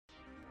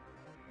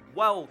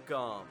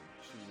Welcome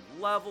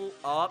to Level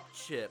Up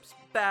Chips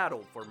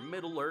Battle for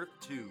Middle-earth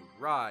 2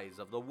 Rise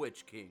of the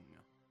Witch King.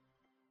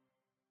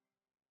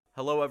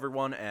 Hello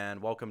everyone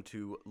and welcome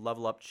to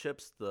Level Up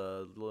Chips,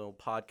 the little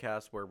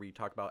podcast where we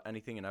talk about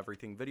anything and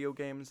everything video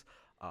games.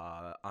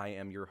 I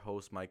am your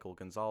host Michael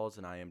Gonzalez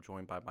and I am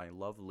joined by my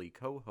lovely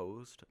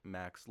co-host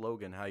Max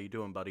Logan. How you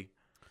doing, buddy?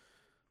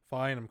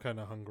 Fine, I'm kind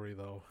of hungry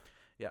though.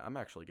 Yeah, I'm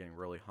actually getting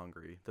really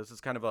hungry. This is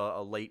kind of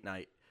a late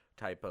night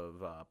type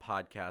of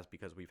podcast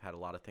because we've had a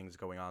lot of things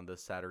going on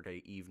this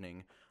Saturday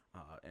evening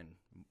and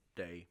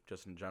day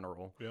just in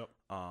general. Yep.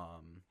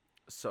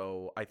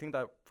 So I think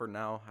that for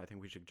now, I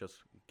think we should just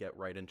get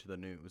right into the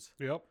news.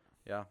 Yep.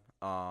 Yeah.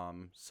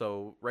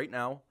 So right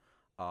now,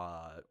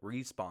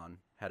 Respawn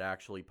had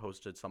actually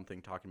posted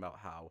something talking about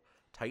how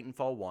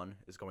Titanfall 1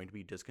 is going to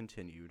be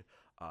discontinued.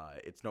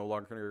 It's no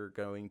longer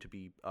going to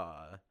be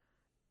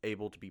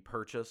able to be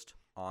purchased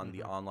on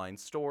the online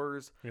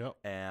stores. Yep.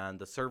 And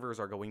the servers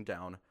are going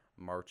down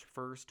March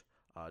 1st,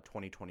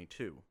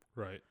 2022.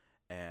 Right.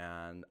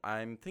 And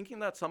I'm thinking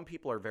that some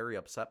people are very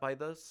upset by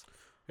this.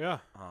 Yeah.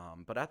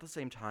 But at the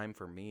same time,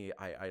 for me,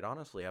 I'd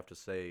honestly have to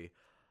say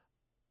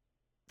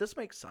this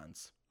makes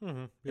sense.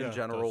 Mm-hmm. Yeah, In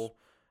general,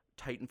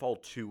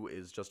 Titanfall 2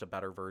 is just a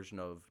better version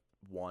of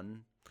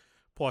 1.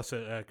 Plus,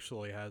 it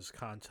actually has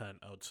content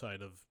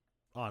outside of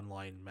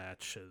online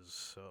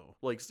matches, so...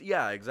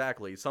 Yeah,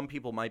 exactly. Some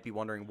people might be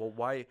wondering, well,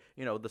 why,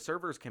 the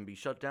servers can be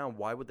shut down.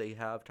 Why would they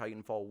have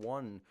Titanfall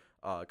 1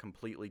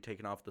 completely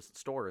taken off the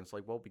store? And it's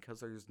like, well, because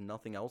there's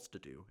nothing else to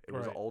do. It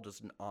was all just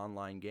an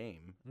online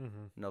game.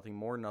 Mm-hmm. Nothing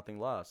more, nothing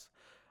less.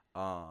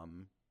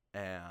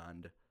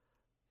 And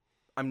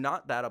I'm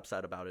not that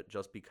upset about it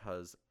just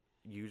because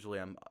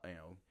usually I'm,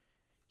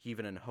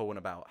 heaving and hoeing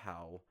about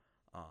how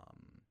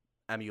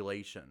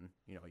emulation,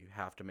 you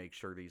have to make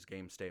sure these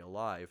games stay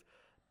alive.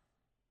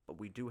 But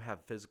we do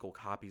have physical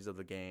copies of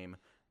the game.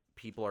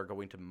 People are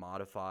going to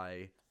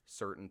modify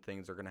certain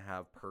things. They're going to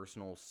have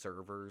personal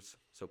servers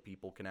so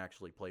people can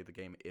actually play the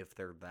game if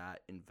they're that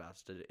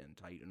invested in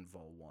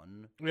Titanfall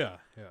 1. Yeah,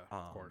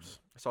 of course.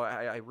 So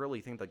I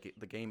really think that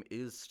the game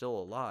is still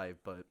alive,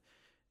 but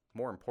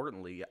more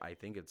importantly, I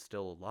think it's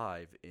still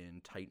alive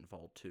in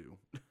Titanfall 2.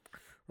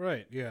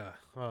 Right, yeah.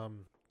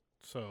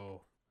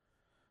 So,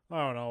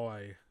 I don't know,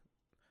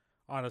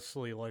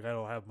 honestly, I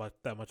don't have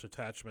that much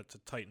attachment to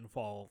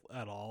Titanfall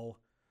at all.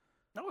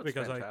 No, it's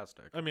because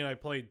fantastic. I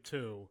played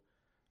 2.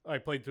 I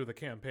played through the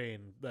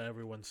campaign that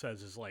everyone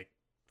says is,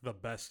 the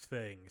best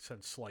thing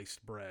since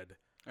sliced bread.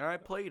 And I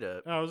played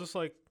it. And I was just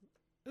like,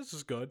 this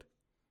is good.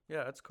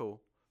 Yeah, it's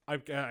cool. I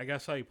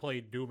guess I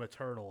played Doom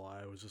Eternal.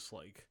 I was just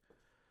like,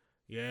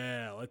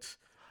 yeah, let's...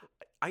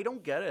 I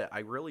don't get it. I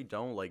really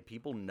don't.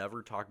 People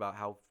never talk about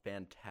how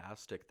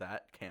fantastic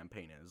that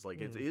campaign is.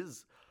 It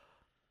is...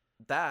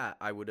 That,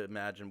 I would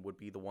imagine, would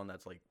be the one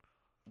that's,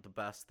 the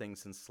best thing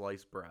since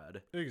sliced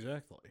bread.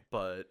 Exactly.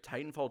 But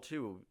Titanfall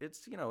 2,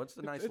 it's, it's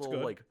a nice little,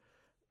 good.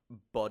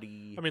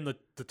 buddy... I mean,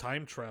 the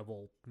time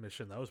travel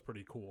mission, that was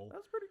pretty cool.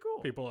 That's pretty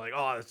cool. People are like,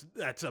 oh,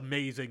 that's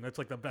amazing. That's,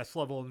 the best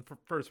level in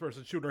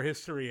first-person shooter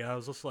history. And I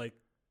was just like,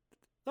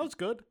 that was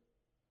good.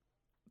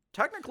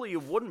 Technically,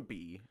 it wouldn't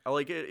be.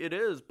 It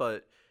is,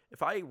 but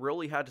if I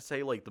really had to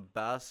say, the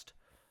best,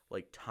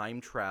 time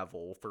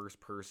travel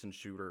first-person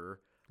shooter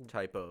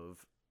type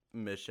of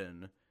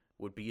mission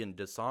would be in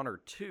Dishonored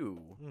 2,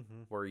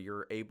 where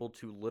you're able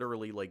to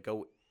literally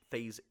go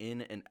phase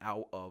in and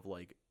out of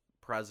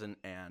present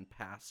and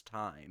past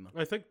time.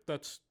 I think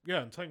that's in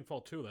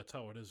Titanfall 2 that's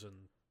how it is in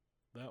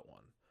that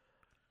one.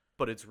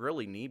 But it's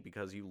really neat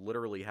because you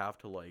literally have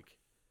to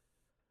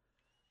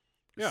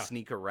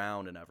sneak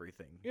around and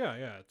everything. Yeah,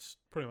 it's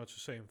pretty much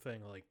the same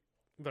thing.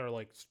 There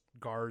are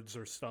guards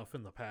or stuff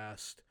in the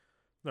past.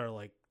 There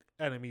are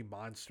enemy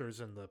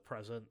monsters in the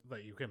present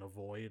that you can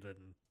avoid,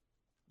 and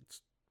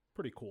it's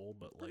pretty cool.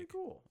 But pretty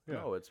cool. Yeah.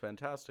 No, it's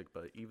fantastic.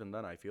 But even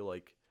then, I feel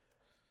like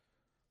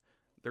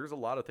there's a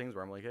lot of things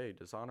where I'm like, hey,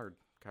 Dishonored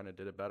kind of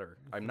did it better.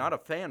 I'm not a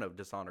fan of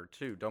Dishonored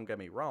 2, don't get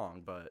me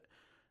wrong, but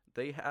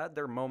they had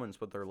their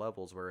moments with their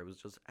levels where it was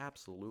just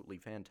absolutely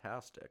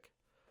fantastic.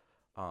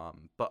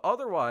 But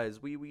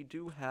otherwise, we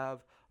do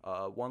have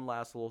one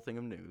last little thing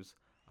of news.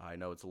 I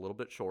know it's a little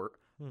bit short,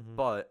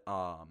 but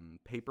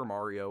Paper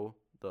Mario,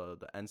 the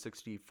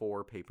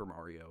N64 Paper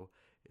Mario,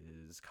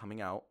 is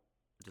coming out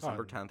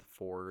December 10th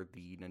for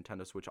the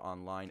Nintendo Switch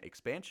Online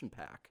expansion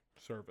pack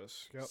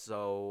service. Yep.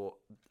 So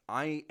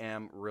I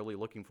am really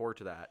looking forward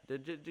to that.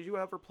 Did you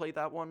ever play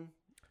that one?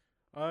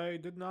 I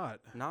did not.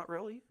 Not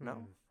really?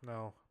 No.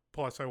 No.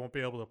 Plus, I won't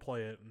be able to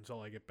play it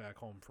until I get back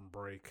home from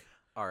break.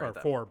 All right.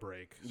 Or for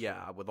break. So.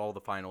 Yeah, with all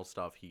the final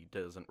stuff, he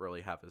doesn't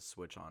really have his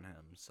Switch on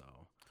him, so.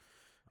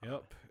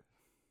 Yep.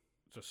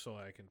 Just so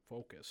I can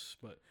focus.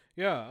 But,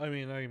 yeah, I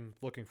mean, I'm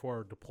looking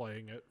forward to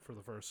playing it for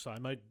the first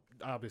time. I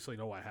obviously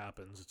know what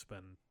happens. It's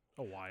been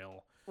a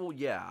while. Well,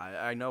 yeah,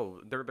 I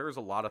know. There's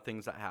a lot of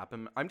things that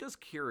happen. I'm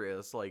just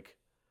curious, do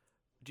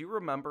you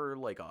remember, a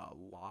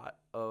lot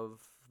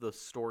of the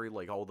story,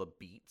 all the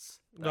beats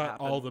that Not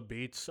happen? all the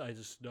beats. I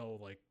just know,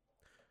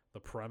 the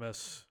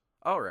premise.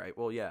 All right.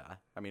 Well, yeah.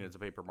 I mean, it's a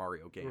Paper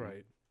Mario game.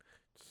 Right.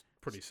 It's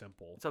pretty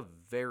simple. It's a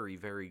very,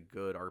 very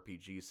good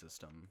RPG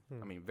system.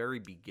 I mean, very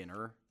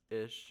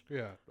beginner-ish.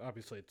 Yeah,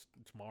 obviously it's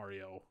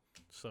Mario,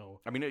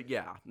 so I mean,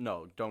 yeah.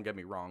 No, don't get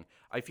me wrong.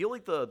 I feel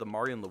like the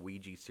Mario and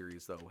Luigi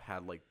series though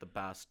had like the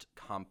best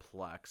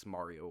complex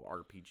Mario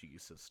RPG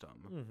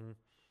system.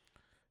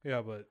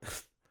 yeah, but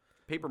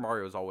Paper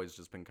Mario has always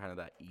just been kind of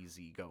that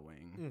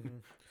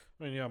easygoing.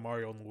 I mean, yeah,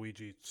 Mario and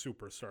Luigi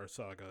Superstar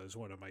Saga is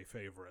one of my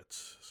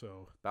favorites.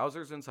 So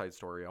Bowser's Inside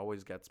Story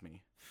always gets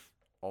me,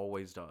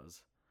 always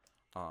does.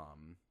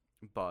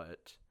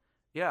 But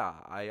yeah,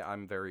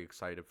 I'm very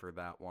excited for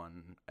that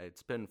one.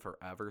 It's been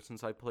forever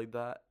since I played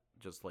that,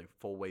 just like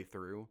full way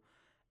through,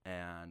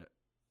 and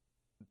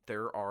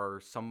there are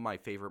some of my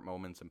favorite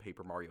moments in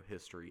Paper Mario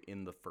history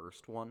in the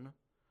first one,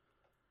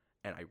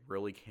 and I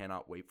really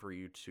cannot wait for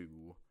you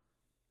to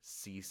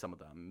see some of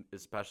them,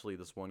 especially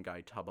this one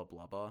guy, Tubba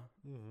Blubba.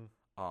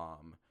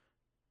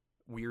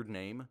 Weird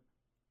name,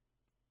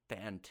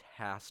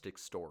 fantastic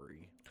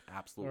story,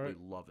 absolutely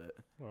love it.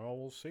 well,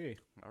 we'll see.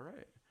 All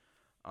right.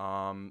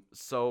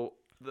 So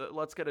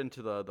let's get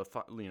into the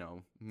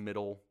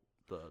middle,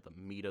 the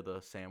meat of the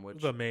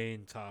sandwich. The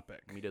main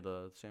topic. Meat of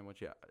the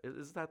sandwich. Yeah,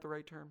 is that the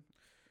right term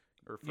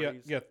or Yeah,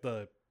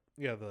 phrase?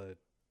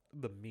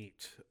 the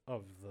meat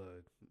of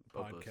the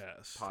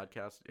podcast.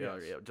 Podcast. Yeah,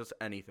 Yes. yeah, just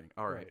anything.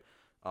 All right.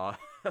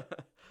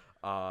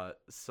 Right.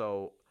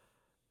 So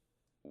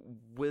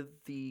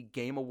with the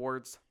Game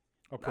Awards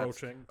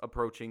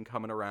Approaching.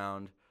 coming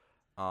around,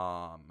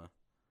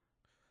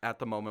 at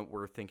the moment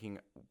we're thinking,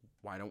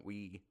 why don't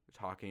we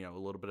talk, a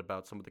little bit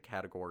about some of the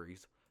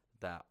categories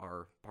that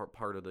are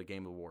part of the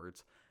Game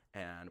Awards,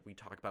 and we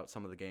talk about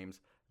some of the games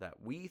that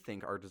we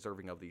think are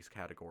deserving of these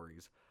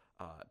categories.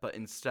 But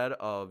instead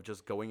of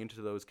just going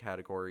into those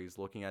categories,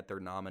 looking at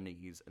their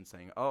nominees and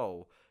saying,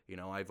 oh,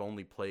 I've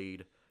only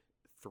played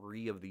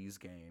 3 of these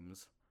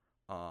games,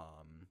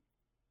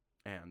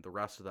 and the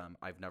rest of them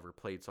I've never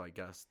played, so I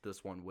guess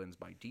this one wins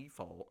by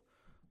default.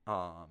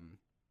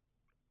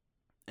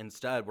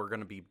 Instead, we're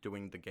going to be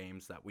doing the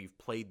games that we've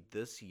played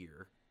this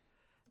year.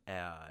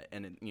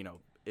 And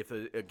if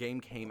a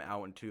game came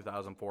out in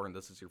 2004 and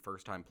this is your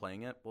first time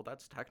playing it, well,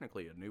 that's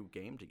technically a new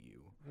game to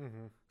you.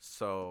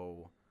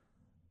 So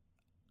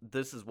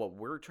this is what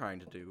we're trying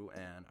to do,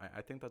 and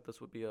I think that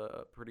this would be a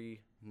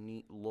pretty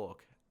neat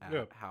look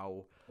at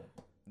how...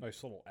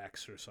 Nice little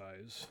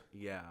exercise.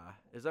 Yeah.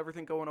 Is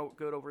everything going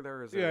good over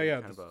there? Is Yeah, there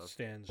yeah. kind The of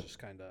stands just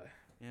kind of.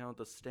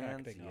 the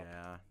stands? acting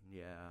up.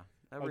 Yeah.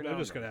 I'm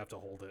just gonna have to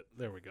hold it.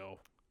 There we go.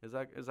 Is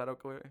that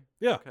okay?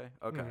 Yeah.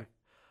 Okay.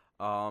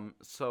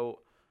 So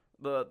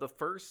the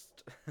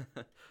first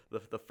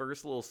the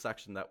first little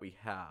section that we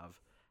have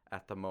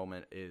at the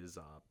moment is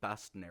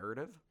best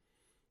narrative.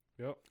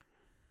 Yep.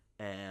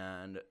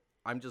 And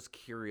I'm just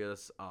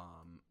curious,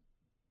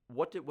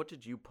 what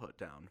did you put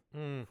down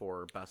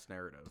for best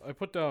narrative? I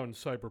put down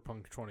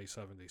Cyberpunk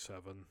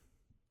 2077.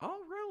 Oh,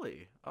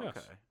 really? Okay.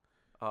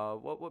 Yes.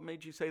 What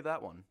made you say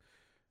that one?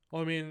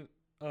 Well, I mean,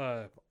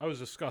 I was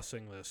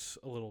discussing this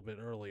a little bit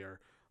earlier.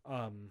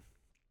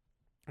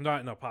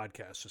 Not in a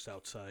podcast, just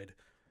outside,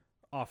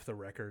 off the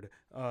record.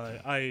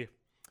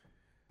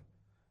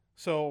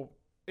 So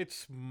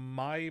it's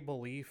my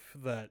belief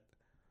that,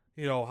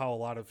 how a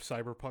lot of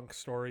cyberpunk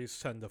stories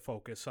tend to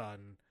focus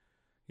on,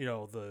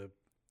 the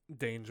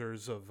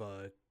dangers of,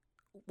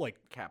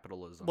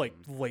 Capitalism. like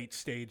late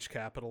stage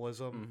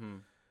capitalism. Mm-hmm.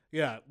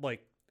 Yeah,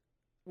 like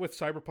with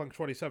Cyberpunk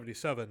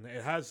 2077,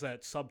 it has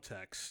that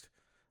subtext,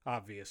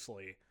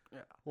 obviously. Yeah.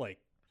 Like,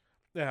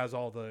 it has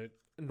all the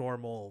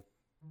normal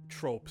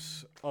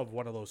tropes of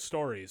one of those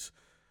stories,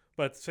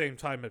 but at the same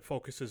time, it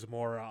focuses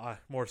more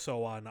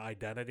so on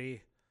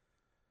identity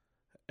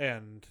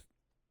and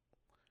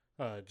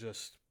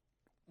just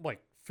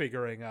like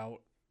figuring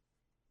out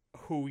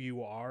who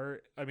you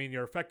are. I mean,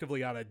 you're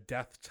effectively on a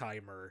death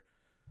timer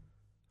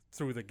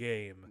through the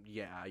game.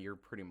 Yeah, you're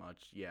pretty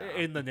much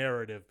In the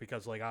narrative,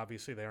 because like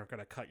obviously they aren't going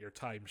to cut your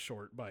time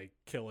short by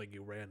killing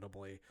you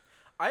randomly.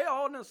 I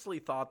honestly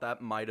thought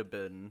that might have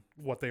been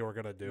What they were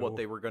going to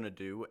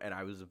do. And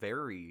I was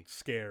very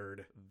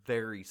Scared.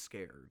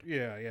 scared.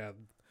 Yeah.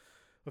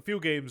 A few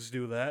games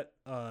do that.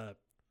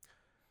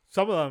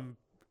 Some of them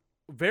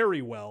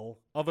very well.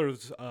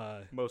 Others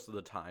Most of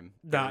the time,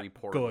 not very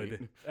poorly.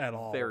 good at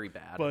all. Very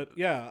bad. But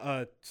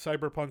yeah,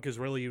 Cyberpunk is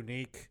really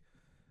unique.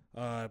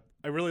 I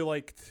really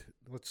liked,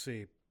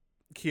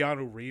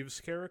 Keanu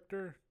Reeves'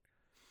 character.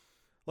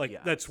 Like,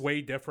 Yes. that's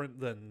way different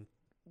than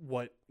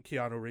what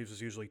Keanu Reeves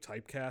is usually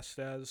typecast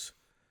as.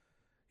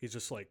 He's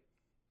just like,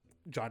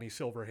 Johnny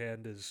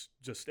Silverhand is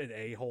just an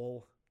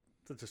a-hole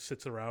that just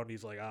sits around.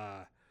 He's like,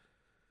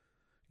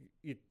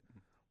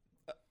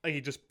 he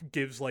just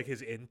gives like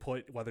his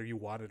input whether you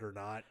want it or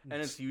not.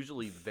 And it's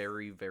usually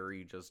very,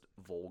 very just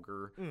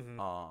vulgar.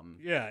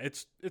 Yeah,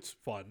 it's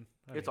fun.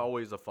 It's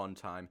always a fun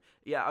time.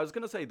 Yeah, I was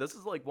gonna say this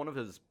is like one of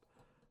his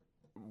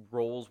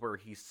roles where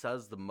he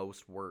says the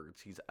most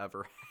words he's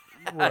ever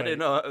had Right.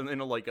 in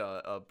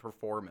a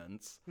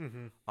performance.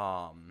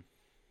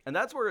 And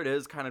that's where it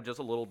is kind of just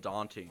a little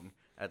daunting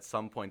at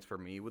some points for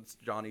me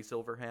with Johnny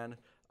Silverhand.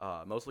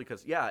 Mostly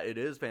because, yeah, it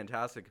is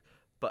fantastic.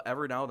 But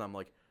every now and then I'm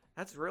like,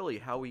 that's really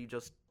how he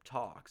just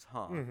talks,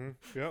 huh?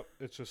 Yep.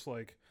 It's just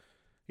like,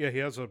 yeah, he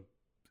has a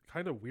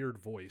kind of weird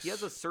voice. He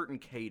has a certain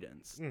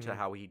cadence to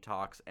how he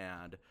talks,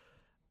 and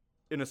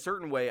in a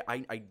certain way,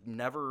 I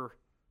never,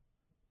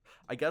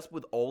 I guess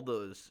with all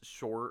those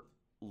short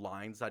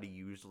lines that he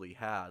usually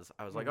has,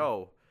 I was like,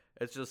 oh,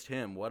 it's just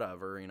him,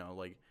 whatever,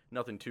 like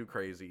nothing too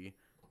crazy.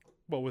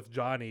 But with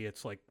Johnny,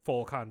 it's like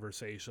full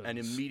conversations. And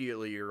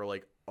immediately you're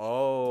like,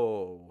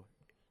 oh,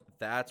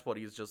 that's what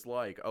he's just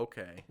like.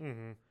 Okay.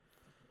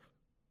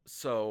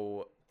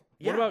 So,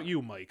 yeah. What about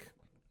you, Mike?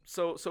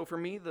 So for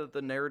me,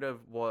 the narrative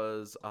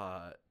was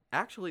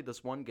actually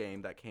this one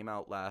game that came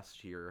out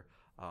last year,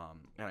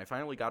 and I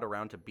finally got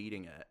around to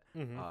beating it.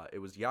 It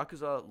was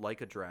Yakuza Like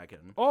a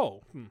Dragon.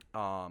 Oh.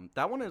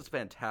 That one is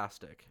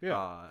fantastic.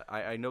 Yeah.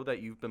 I know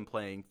that you've been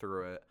playing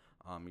through it.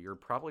 You're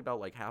probably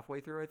about like halfway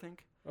through, I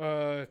think.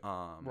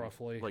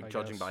 Roughly. Like I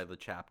judging guess. by the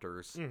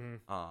chapters.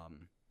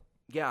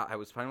 Yeah, I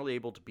was finally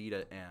able to beat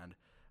it, and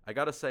I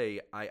gotta say,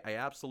 I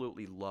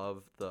absolutely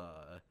love the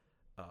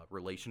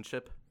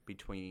relationship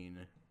between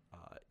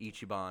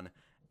Ichiban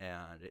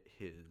and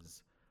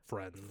his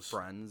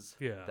friends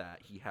that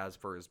he has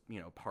for his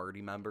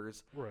party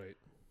members. Right.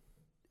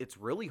 It's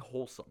really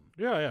wholesome.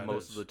 Yeah.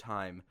 Most of the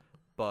time,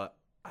 but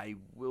I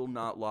will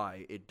not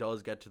lie, it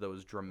does get to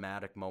those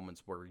dramatic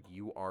moments where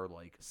you are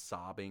like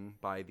sobbing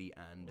by the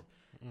end,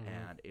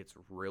 and it's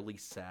really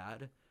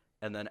sad.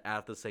 And then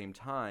at the same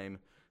time,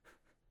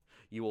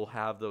 you will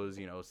have those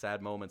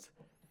sad moments,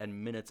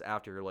 and minutes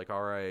after you're like,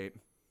 all right,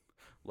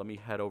 let me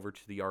head over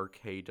to the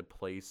arcade to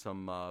play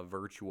some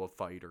Virtua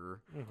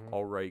Fighter.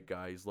 All right,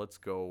 guys, let's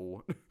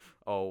go.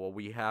 Oh,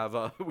 we have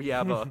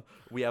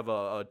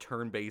a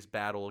turn-based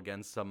battle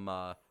against some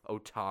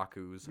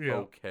otakus. Yeah.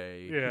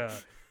 Okay.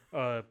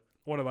 Yeah.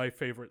 One of my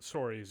favorite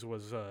stories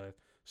was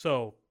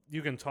so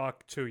you can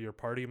talk to your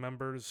party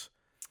members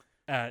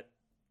at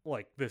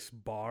like this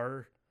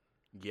bar.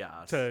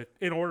 Yes.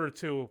 In order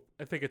to,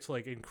 I think it's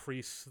like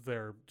increase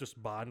their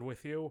just bond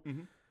with you.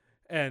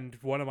 And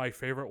one of my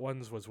favorite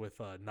ones was with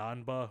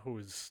Nanba, who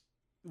is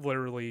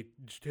literally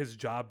his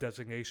job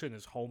designation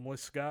is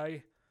homeless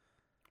guy.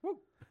 Woo.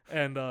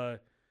 And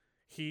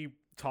he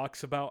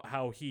talks about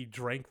how he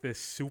drank this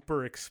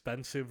super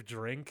expensive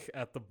drink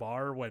at the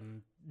bar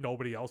when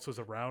nobody else was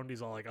around.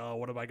 He's all like, oh,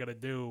 what am I going to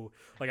do?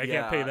 Like, I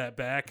can't pay that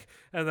back.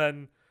 And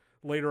then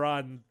later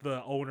on,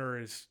 the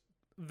owner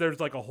there's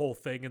like a whole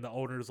thing, and the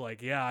owner's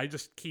like, yeah, I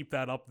just keep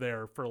that up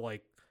there for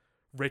like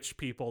rich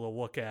people to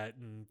look at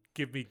and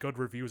give me good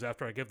reviews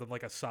after I give them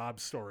like a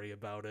sob story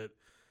about it.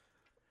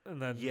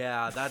 And then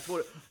that's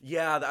what.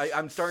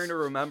 I'm starting to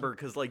remember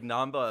because like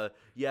Namba,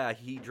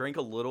 he drank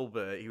a little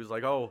bit. He was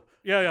like, oh,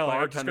 like,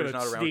 I'm just bartender's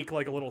gonna not around. sneak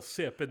like a little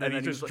sip, and then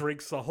he just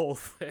drinks the whole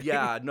thing.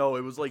 No,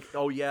 it was like,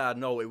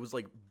 it was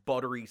like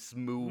buttery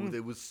smooth.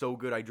 It was so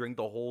good. I drank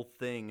the whole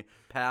thing,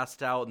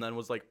 passed out, and then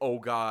was like, oh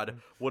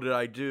god, what did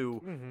I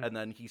do? And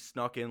then he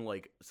snuck in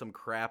like some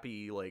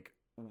crappy like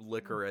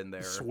liquor in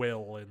there,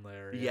 swill in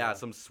there.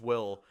 Some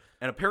swill.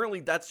 And apparently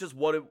that's just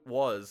what it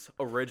was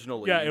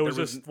originally. Yeah, it was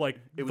just like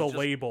the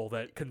label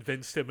that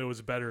convinced him it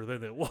was better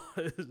than it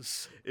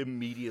was.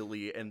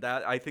 Immediately. And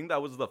that, I think that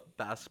was the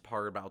best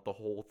part about the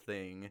whole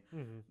thing.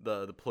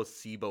 The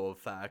placebo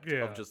effect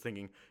of just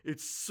thinking,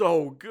 it's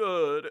so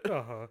good.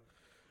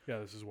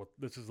 Yeah,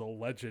 this is a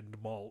legend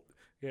malt.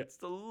 Yeah. It's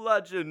the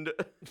legend.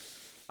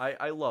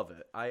 I love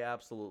it. I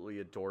absolutely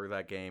adore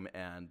that game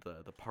and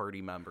the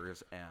party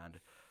members and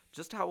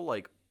just how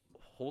like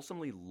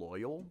wholesomely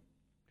loyal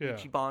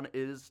Ichiban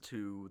is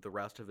to the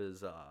rest of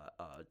his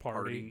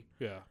party.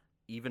 Yeah.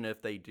 Even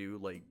if they do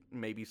like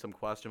maybe some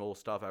questionable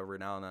stuff every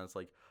now and then, it's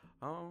like,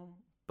 oh,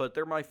 but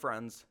they're my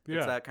friends. Yeah.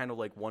 It's that kind of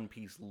like One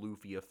Piece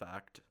Luffy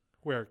effect.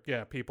 Where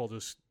people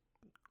just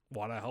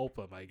want to help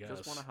him, I guess.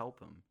 Just want to help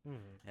him.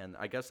 And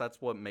I guess that's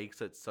what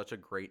makes it such a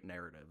great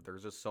narrative.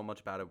 There's just so much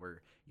about it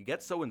where you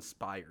get so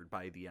inspired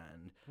by the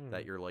end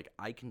that you're like,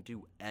 I can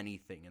do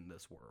anything in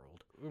this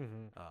world.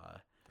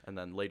 And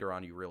then later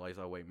on you realize,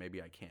 oh wait,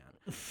 maybe I can't.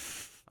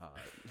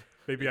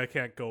 Maybe I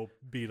can't go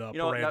beat up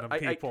random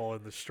people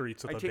in the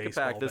streets with a baseball bat. I take it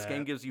back. This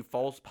game gives you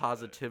false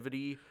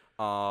positivity.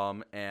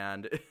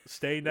 And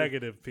stay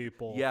negative,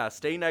 people. Yeah,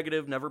 stay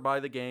negative. Never buy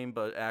the game,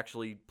 but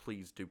actually,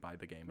 please do buy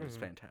the game. It's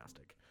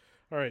fantastic.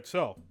 All right,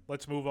 so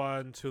let's move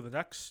on to the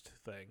next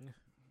thing.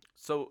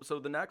 So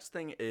the next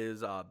thing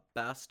is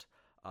best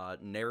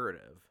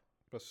narrative.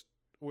 Best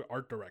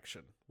art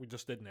direction. We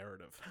just did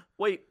narrative.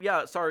 Wait,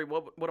 yeah, sorry.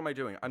 What am I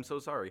doing? I'm so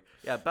sorry.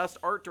 Yeah, best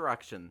art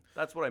direction.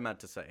 That's what I meant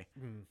to say.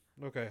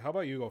 Okay, how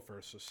about you go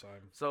first this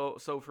time?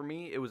 So for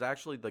me, it was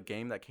actually the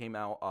game that came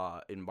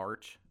out in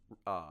March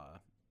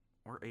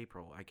or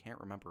April. I can't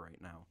remember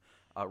right now.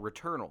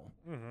 Returnal.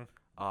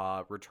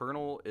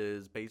 Returnal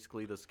is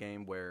basically this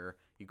game where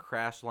you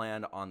crash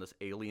land on this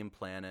alien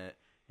planet,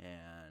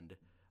 and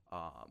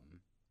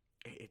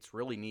it's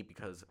really neat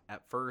because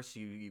at first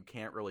you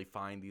can't really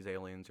find these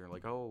aliens. You're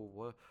like,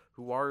 oh,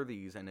 who are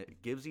these? And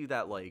it gives you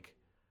that like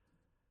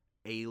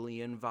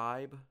alien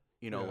vibe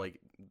You know, Yeah.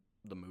 like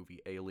the movie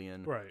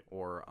Alien Right.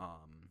 or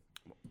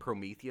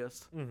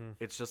Prometheus. Mm-hmm.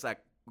 It's just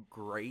that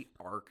great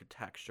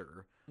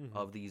architecture Mm-hmm.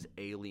 of these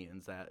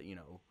aliens that, you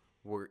know,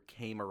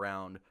 came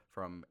around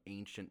from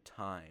ancient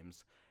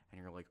times. And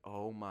you're like,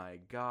 oh my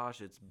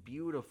gosh, it's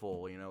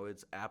beautiful. You know,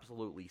 it's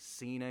absolutely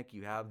scenic.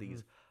 You have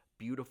these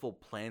beautiful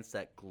plants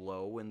that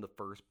glow in the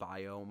first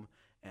biome,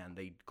 and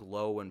they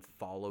glow and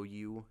follow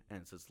you.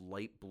 And it's this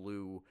light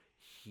blue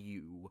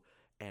hue,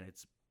 and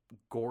it's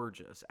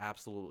gorgeous,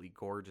 absolutely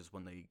gorgeous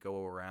when they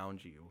go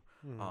around you.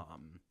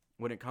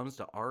 When it comes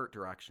to art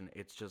direction,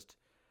 it's just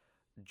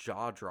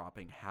jaw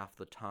dropping half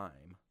the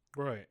time.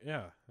 Right.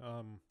 Yeah.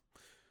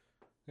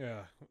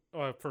 Yeah.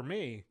 For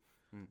me,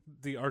 Mm.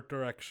 the art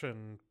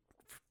direction,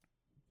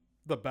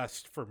 the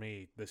best for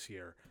me this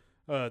year.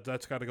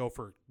 That's got to go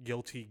for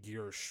Guilty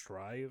Gear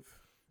Strive,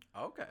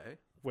 Okay.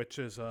 which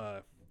is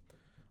the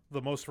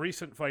most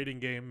recent fighting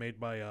game made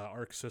by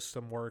Arc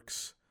System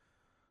Works.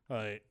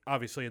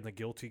 Obviously in the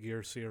Guilty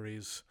Gear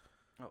series.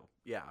 Oh,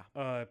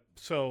 yeah.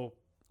 So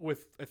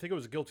with I think it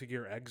was Guilty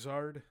Gear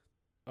Exard,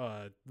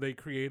 they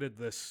created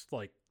this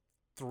like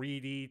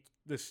 3D,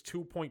 this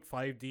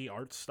 2.5D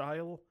art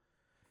style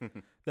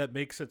that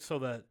makes it so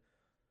that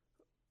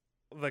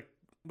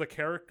the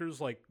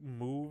characters like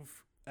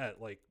move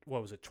at like,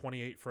 what was it,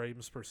 28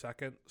 frames per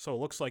second. So it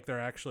looks like they're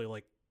actually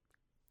like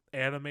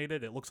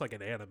animated. It looks like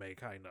an anime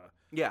kind of.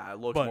 Yeah, it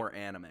looks But- more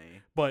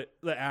anime. But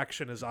the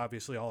action is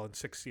obviously all in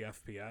 60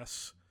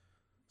 FPS.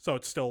 So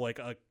it's still like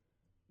a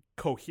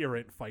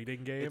coherent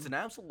fighting game. It's an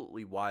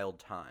absolutely wild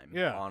time,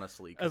 Yeah.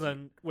 honestly. 'Cause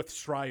And then with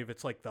Strive,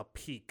 it's like the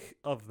peak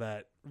of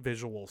that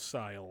visual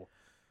style.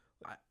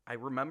 I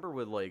remember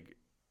with, like,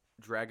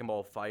 Dragon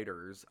Ball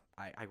Fighters,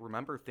 I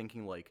remember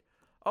thinking, like,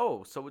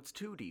 oh, so it's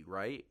 2D,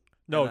 right?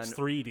 No, And it's then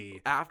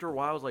 3D. After a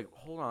while, I was like,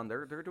 hold on,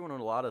 they're doing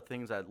a lot of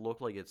things that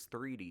look like it's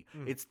 3D.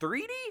 It's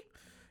 3D?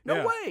 No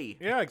Yeah. way!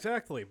 Yeah,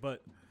 exactly.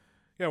 But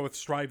yeah, with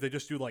Strive, they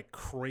just do like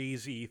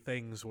crazy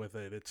things with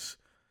it. It's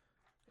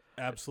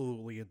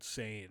absolutely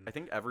insane. I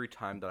think every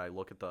time that I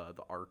look at the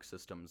Arc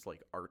Systems,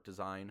 like, art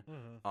design,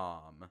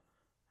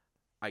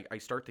 I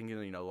start thinking,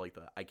 you know, like,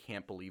 I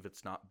can't believe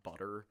it's not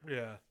butter.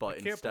 Yeah, But I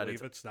can't instead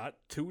believe it's not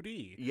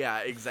 2D. Yeah,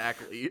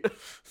 exactly.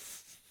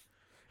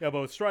 Yeah,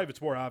 but with Strive,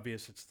 it's more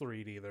obvious it's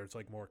 3D. There's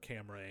like more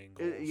camera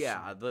angles.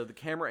 Yeah, the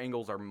camera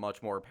angles are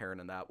much more apparent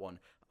in that one.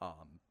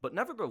 But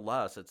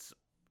nevertheless, it's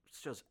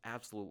just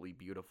absolutely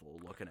beautiful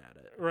looking at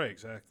it. Right,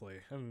 exactly.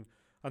 And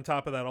on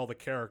top of that, all the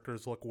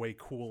characters look way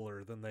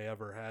cooler than they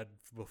ever had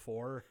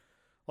before.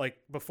 Like,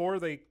 before,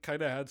 they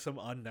kind of had some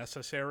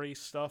unnecessary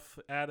stuff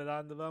added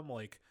onto them.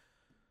 Like,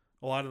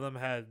 a lot of them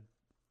had,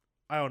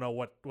 I don't know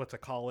what to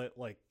call it,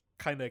 like,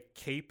 kind of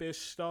cape-ish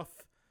stuff.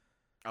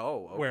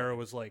 Oh, okay. Where it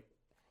was like,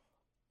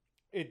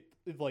 it'd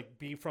like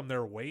be from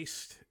their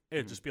waist.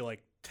 It'd just be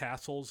like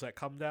tassels that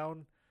come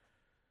down.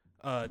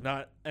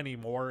 Not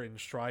anymore in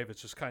Strive.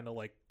 It's just kind of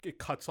like it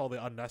cuts all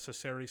the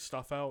unnecessary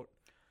stuff out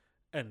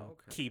and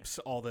keeps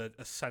all the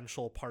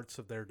essential parts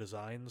of their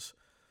designs.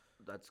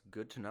 That's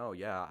good to know.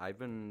 Yeah, I've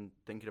been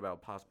thinking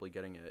about possibly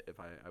getting it if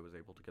I was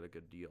able to get a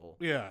good deal.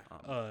 Yeah.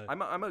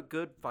 I'm a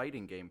good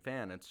fighting game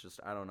fan. It's just,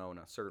 I don't know, in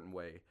a certain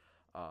way.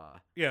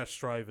 Yeah,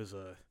 Strive is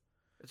a...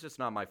 It's just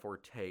not my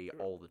forte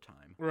all the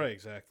time. Right,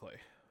 exactly.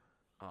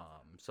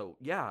 So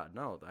yeah,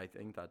 no, I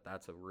think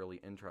that's a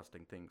really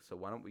interesting thing. So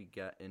why don't we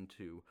get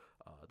into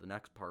the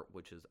next part,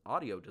 which is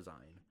audio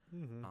design.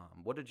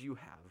 What did you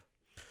have?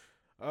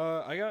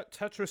 I got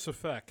Tetris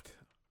Effect.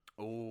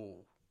 Oh,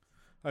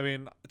 I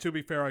mean, to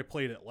be fair, I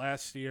played it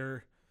last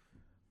year,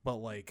 but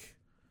like,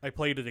 I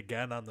played it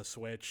again on the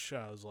Switch.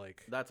 I was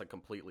like, that's a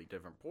completely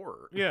different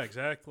port. yeah,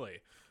 exactly.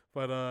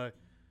 But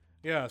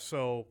yeah.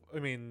 So I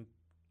mean,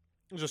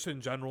 just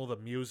in general, the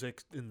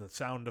music and the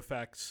sound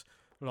effects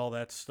and all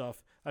that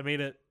stuff. I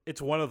mean,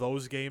 it's one of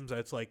those games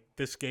that's like,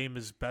 this game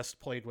is best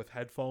played with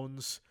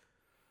headphones.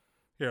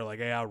 You're like,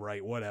 yeah,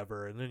 right,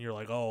 whatever. And then you're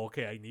like, oh,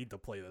 okay, I need to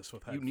play this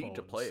with headphones. You need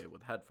to play it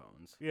with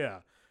headphones. Yeah.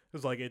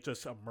 It's like, it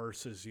just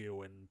immerses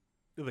you in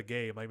the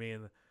game. I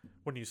mean,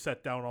 when you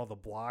set down all the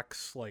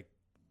blocks, like,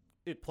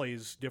 it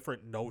plays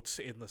different notes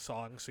in the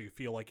song, so you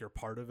feel like you're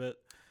part of it.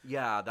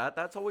 Yeah,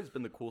 that's always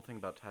been the cool thing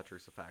about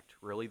Tetris Effect.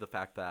 Really, the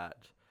fact that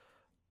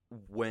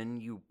when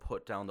you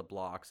put down the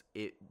blocks,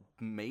 it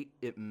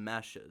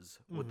meshes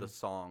with the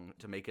song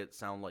to make it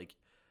sound like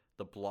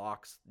the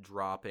blocks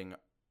dropping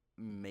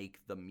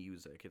make the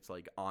music. It's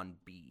like on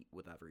beat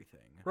with everything.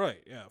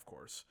 Right, yeah, of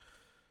course.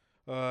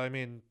 I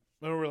mean,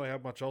 I don't really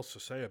have much else to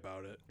say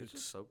about it. It's It's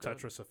just so good.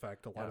 Tetris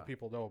Effect. A lot Yeah. of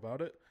people know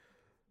about it.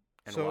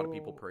 And a lot of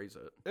people praise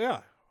it.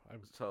 Yeah.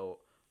 So,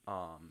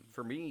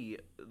 for me,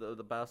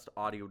 the best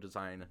audio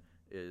design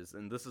is,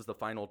 and this is the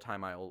final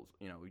time I'll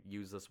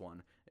use this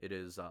one. It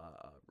is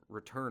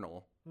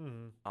Returnal.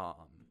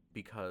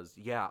 Because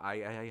yeah,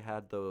 I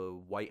had the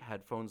white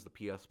headphones, the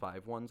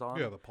PS5 ones on.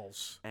 Yeah, the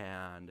Pulse.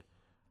 And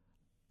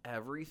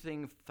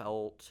everything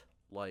felt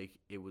like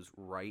it was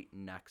right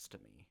next to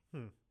me.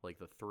 Like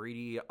the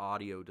 3D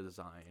audio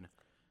design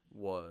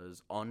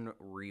was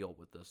unreal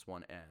with this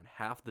one, and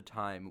half the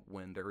time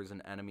when there is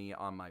an enemy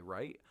on my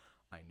right,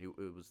 I knew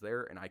it was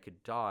there, and I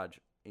could dodge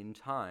in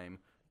time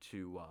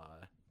to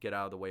get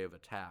out of the way of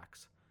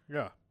attacks.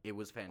 Yeah. It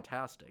was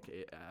fantastic,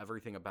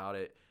 everything about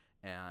it.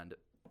 And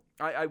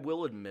I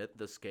will admit,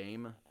 this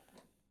game,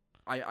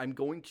 I'm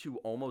going to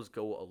almost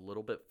go a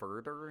little bit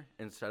further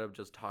instead of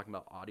just talking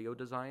about audio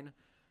design.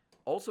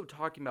 Also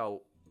talking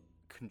about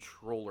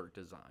controller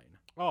design.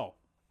 Oh.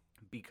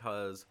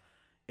 Because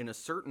in a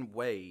certain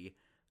way,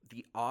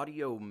 the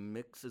audio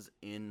mixes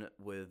in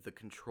with the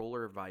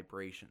controller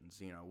vibrations.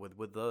 You know,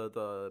 with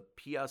the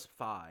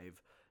PS5,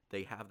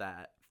 they have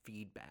that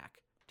feedback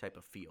type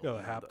of feel. Yeah, the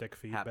haptic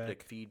feedback.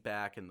 Haptic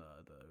feedback, and the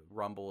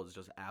rumble is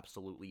just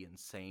absolutely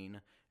insane.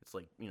 It's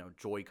like, you know,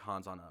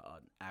 Joy-Cons on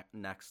a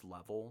next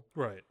level.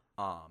 Right.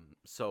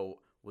 So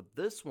with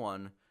this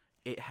one,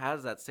 it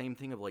has that same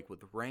thing of like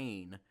with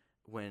rain,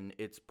 when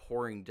it's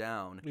pouring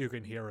down. You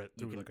can hear it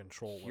through the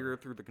controller. Hear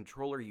it through the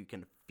controller. You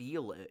can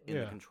feel it in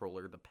the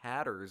controller. The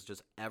patterns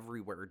just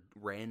everywhere,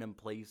 random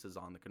places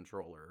on the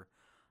controller.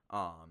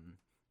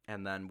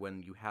 And then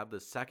when you have the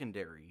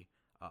secondary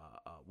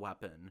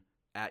weapon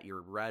at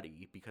your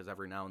ready, because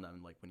every now and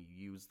then, like when you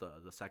use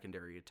the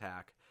secondary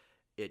attack,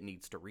 it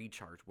needs to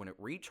recharge. When it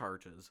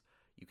recharges,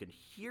 you can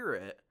hear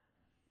it,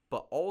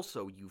 but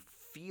also you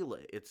feel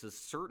it. It's a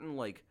certain,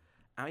 like,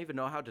 I don't even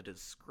know how to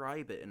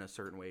describe it in a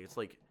certain way. It's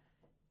like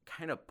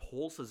kind of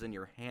pulses in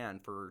your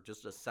hand for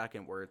just a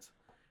second, where it's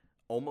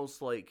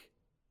almost like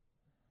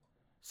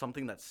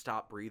something that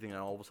stopped breathing and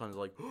all of a sudden is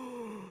like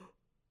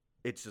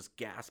it's just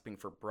gasping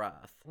for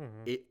breath.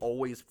 Mm-hmm. It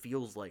always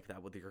feels like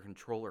that with your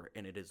controller,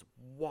 and it is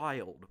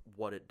wild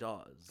what it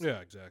does. Yeah,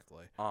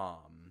 exactly.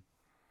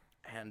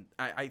 And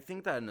I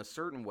think that in a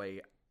certain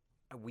way,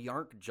 we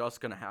aren't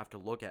just going to have to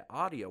look at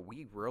audio.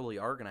 We really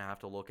are going to have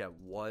to look at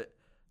what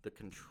the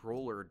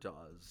controller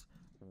does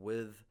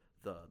with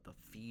the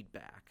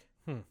feedback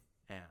and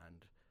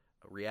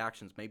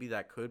reactions. Maybe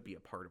that could be a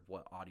part of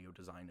what audio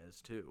design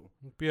is too.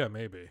 Yeah,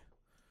 maybe.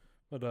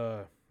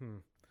 But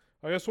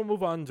I guess we'll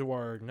move on to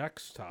our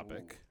next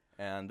topic.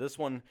 Ooh. And this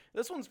one's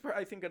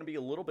I think going to be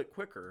a little bit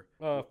quicker.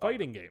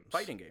 Fighting games.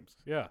 Fighting games.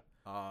 Yeah.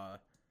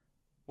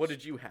 What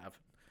did you have?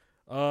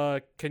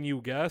 Can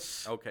you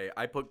guess? Okay,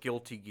 I put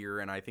Guilty Gear,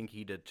 and I think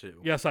he did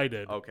too. Yes, I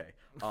did. Okay.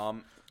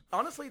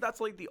 Honestly,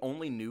 that's like the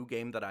only new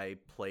game that I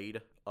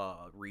played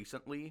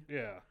recently.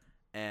 Yeah.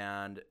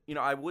 And, you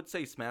know, I would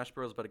say Smash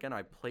Bros, but again,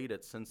 I played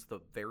it since the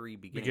very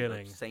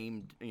beginning. The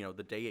same, you know,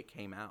 the day it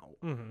came out.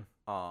 Mm-hmm.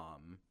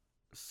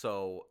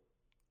 So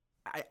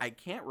I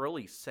can't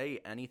really say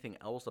anything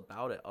else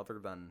about it other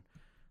than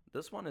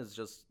this one is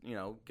just, you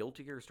know,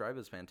 Guilty Gear Strive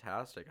is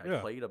fantastic. I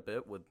played a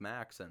bit with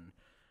Max, and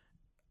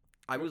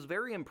I was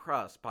very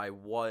impressed by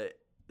what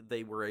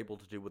they were able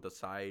to do with a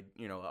side,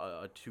 you know,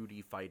 a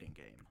 2D fighting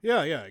game.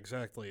 Yeah,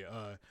 exactly.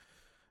 I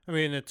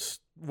mean, it's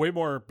way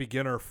more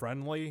beginner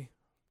friendly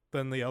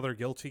than the other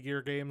Guilty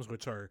Gear games,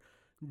 which are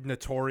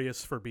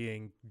notorious for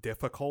being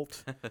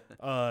difficult.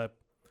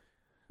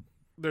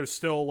 There's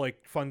still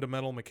like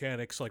fundamental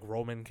mechanics like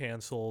Roman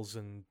cancels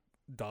and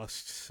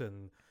dusts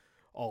and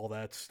all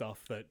that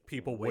stuff that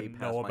people wouldn't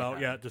know about.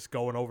 Yeah, just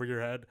going over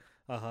your head.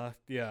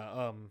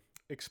 Yeah.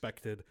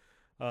 Expected.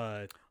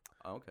 Okay.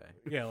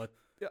 Yeah.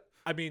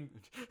 I mean,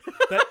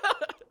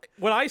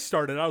 when I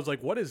started, I was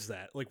like, "What is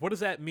that? Like, what does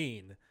that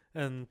mean?"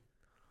 And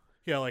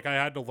yeah, like I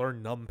had to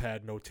learn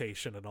numpad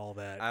notation and all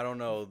that. I don't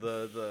know.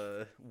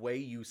 The way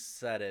you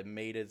said it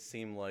made it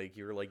seem like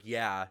you were like,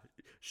 "Yeah,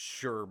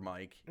 sure,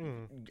 Mike.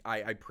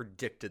 I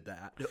predicted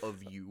that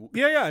of you."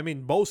 Yeah. I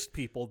mean, most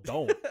people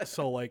don't.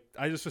 So like,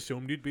 I just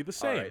assumed you'd be the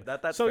same. All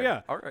right, that's so fair.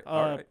 yeah. All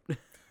right.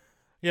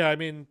 Yeah, I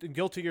mean, in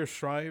Guilty Gear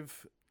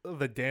Strive,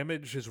 the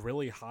damage is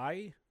really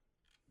high.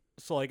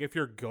 So like, if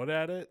you're good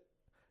at it,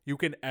 you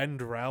can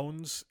end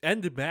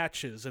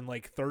matches in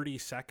like 30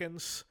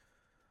 seconds.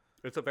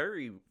 It's a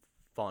very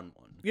fun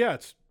one. Yeah,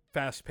 it's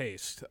fast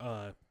paced.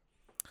 I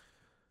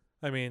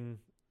mean,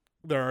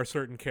 there are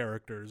certain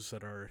characters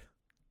that are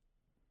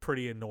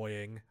pretty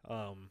annoying.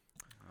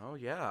 Oh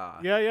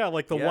yeah. Yeah,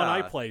 like the one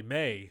I play,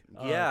 May.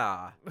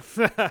 Yeah.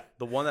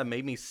 The one that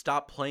made me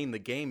stop playing the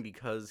game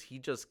because he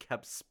just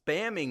kept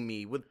spamming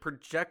me with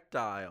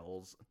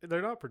projectiles.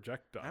 They're not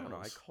projectiles. I don't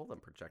know. I call them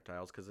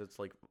projectiles because it's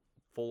like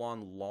full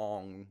on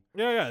long.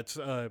 Yeah.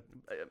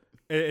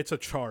 It's a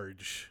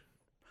charge.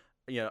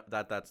 Yeah,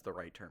 that's the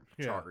right term.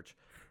 Charge.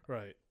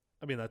 Right.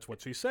 I mean, that's what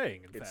she's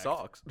saying. In fact, it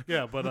sucks.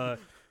 Yeah, but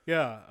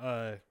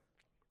I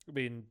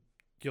mean,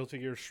 Guilty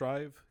Gear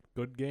Strive,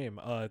 good game.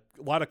 A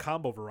lot of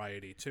combo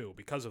variety too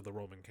because of the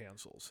Roman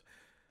cancels.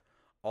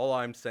 All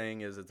I'm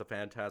saying is it's a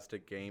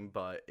fantastic game,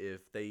 but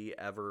if they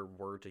ever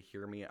were to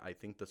hear me, I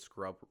think the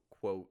Scrub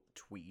quote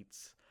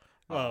tweets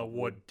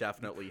would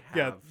definitely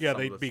have. Yeah,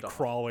 they'd be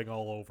crawling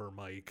all over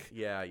Mike.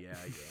 Yeah.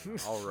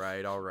 All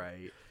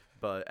right.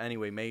 But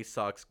anyway, May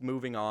sucks.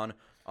 Moving on.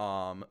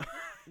 Multiplayer.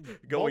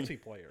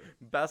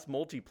 Best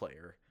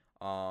multiplayer.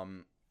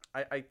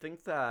 I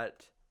think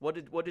that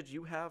what did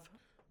you have?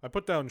 I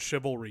put down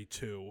Chivalry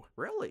 2.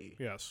 Really?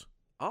 Yes.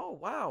 Oh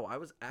wow! I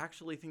was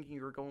actually thinking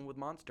you were going with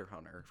Monster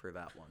Hunter for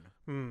that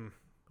one.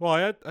 Well,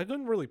 I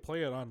didn't really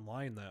play it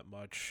online that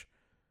much.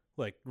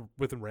 like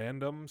with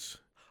randoms.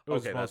 It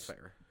was Okay, that's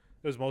fair.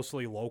 It was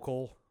mostly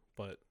local,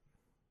 but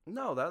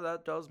No,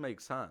 that does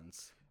make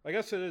sense. I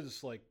guess it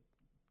is like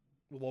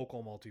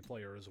local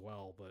multiplayer as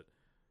well. But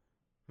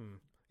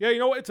yeah, you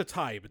know what? It's a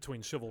tie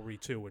between Chivalry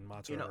 2 and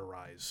Monster Hunter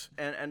Rise.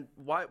 And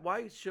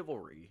why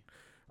Chivalry?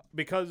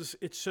 Because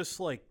it's just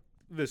like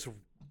this.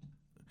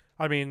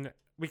 I mean,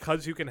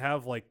 because you can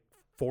have like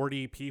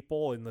 40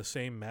 people in the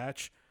same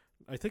match.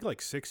 I think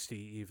like 60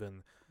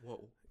 even.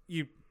 Whoa.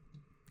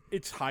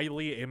 It's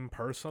highly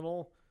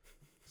impersonal.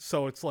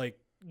 So it's like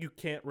you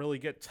can't really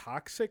get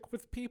toxic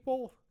with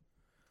people.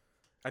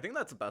 I think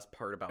that's the best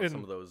part about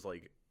some of those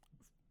like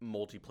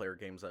multiplayer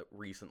games that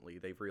recently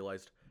they've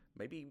realized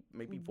maybe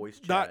voice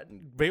chat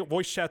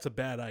voice chat's a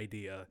bad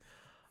idea.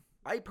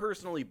 I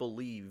personally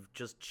believe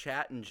just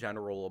chat in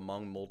general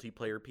among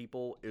multiplayer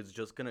people is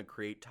just going to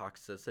create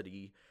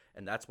toxicity,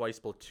 and that's why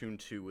Splatoon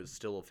 2 is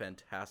still a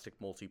fantastic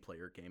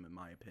multiplayer game in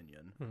my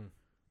opinion.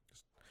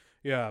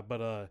 Yeah,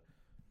 but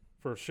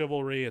for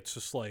Chivalry it's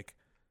just like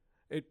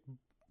it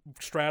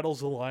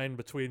straddles the line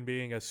between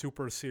being a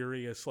super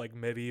serious like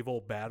medieval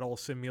battle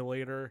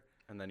simulator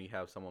and then you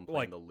have someone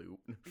playing the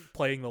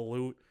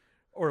loot,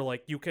 or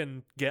like you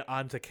can get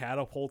onto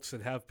catapults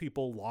and have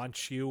people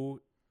launch you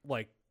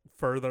like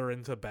further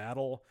into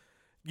battle.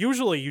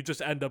 Usually you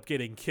just end up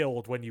getting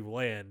killed when you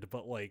land,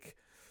 but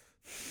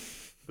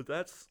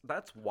that's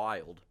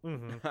wild.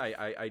 Mm-hmm.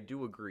 I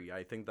do agree.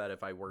 I think that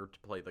if I were to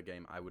play the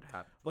game, I would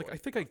have I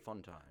think a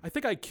fun time. I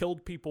think I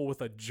killed people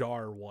with a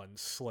jar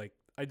once. Like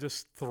I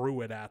just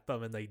threw it at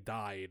them and they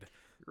died.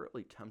 You're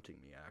really tempting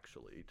me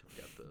actually to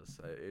get this.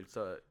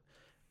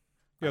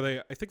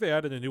 I think they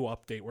added a new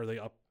update where they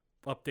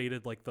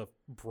updated like the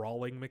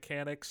brawling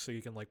mechanics so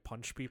you can like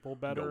punch people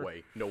better.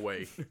 No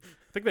way. I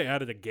think they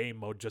added a game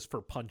mode just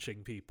for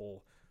punching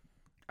people.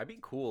 I'd be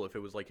cool if it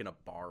was like in a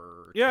bar.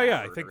 Or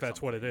yeah, I think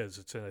that's what it is.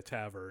 It's in a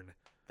tavern.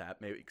 That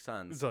makes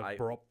sense.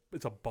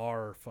 It's a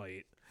bar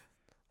fight.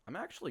 I'm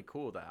actually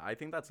cool with that. I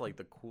think that's like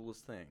the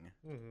coolest thing.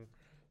 Mm-hmm.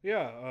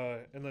 Yeah,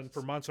 and then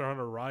for Monster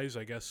Hunter Rise,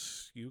 I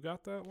guess you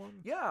got that one?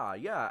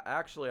 Yeah.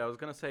 Actually, I was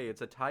going to say it's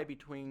a tie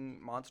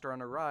between Monster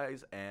Hunter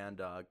Rise and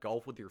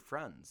Golf with Your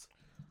Friends.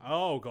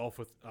 Oh, Golf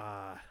with...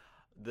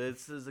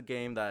 This is a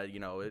game that,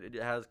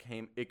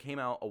 it came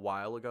out a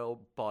while ago,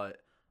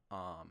 but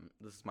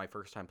this is my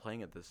first time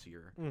playing it this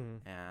year. Mm-hmm.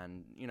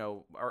 And,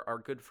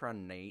 our good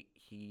friend Nate,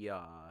 he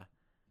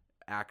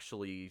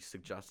actually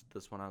suggested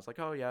this one. I was like,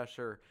 oh, yeah,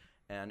 sure.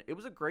 And it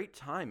was a great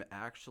time,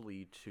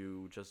 actually,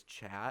 to just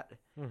chat,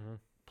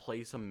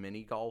 play some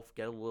mini golf,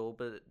 get a little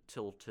bit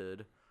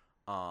tilted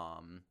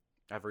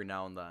every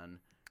now and then,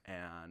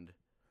 and...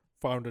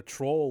 Found a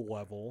troll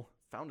level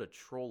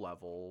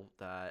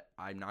that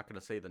I'm not going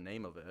to say the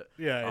name of it.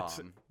 Yeah,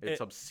 it's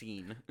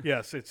obscene.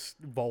 Yes, it's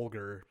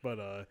vulgar,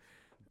 but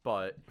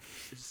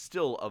it's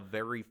still a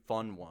very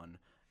fun one,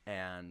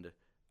 and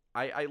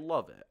I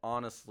love it.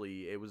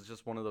 Honestly, it was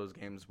just one of those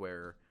games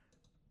where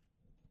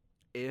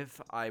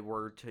if I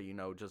were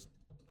to, just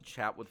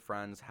chat with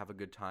friends, have a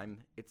good time,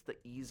 it's the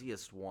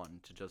easiest one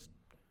to just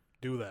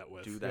do that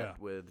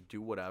with.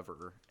 Do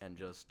whatever, and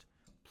just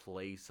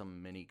play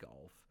some mini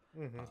golf,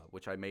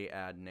 which I may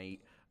add,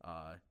 Nate,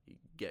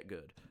 get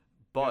good.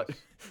 But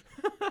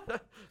yes.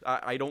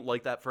 I don't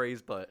like that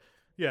phrase, but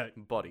yeah,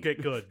 buddy,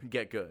 get good.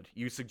 Get good.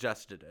 You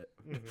suggested it.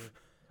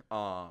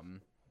 And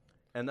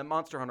then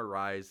Monster Hunter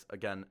Rise,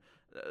 again,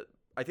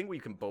 I think we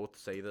can both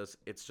say this.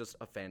 It's just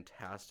a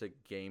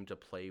fantastic game to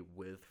play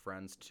with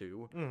friends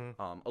too.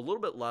 A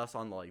little bit less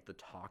on like the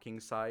talking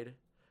side.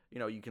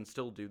 You can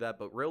still do that,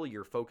 but really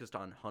you're focused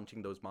on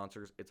hunting those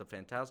monsters. It's a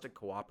fantastic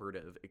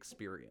cooperative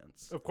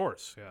experience. Of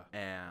course, yeah.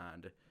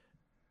 And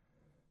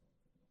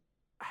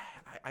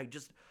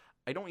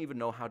I don't even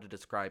know how to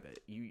describe it.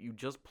 You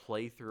just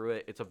play through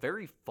it. It's a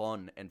very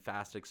fun and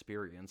fast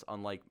experience,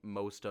 unlike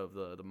most of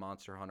the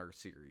Monster Hunter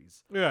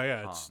series.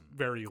 Yeah, it's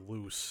very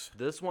loose.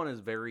 This one is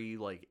very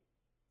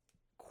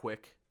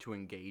quick to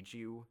engage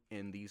you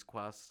in these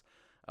quests.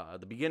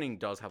 The beginning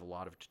does have a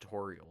lot of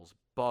tutorials,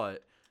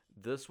 but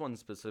this one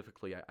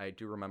specifically, I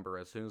do remember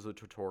as soon as the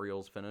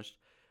tutorials finished,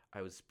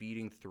 I was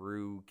speeding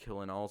through,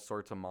 killing all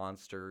sorts of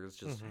monsters,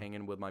 just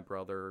hanging with my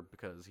brother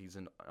because he's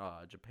in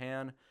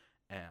Japan.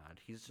 And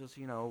he's just,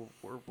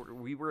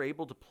 we were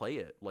able to play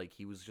it. Like,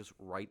 he was just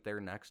right there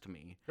next to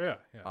me. Yeah.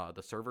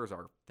 The servers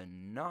are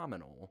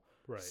phenomenal.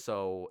 Right.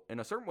 So, in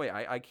a certain way,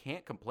 I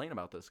can't complain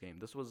about this game.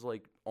 This was,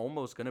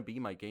 almost going to be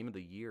my game of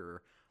the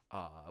year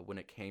when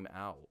it came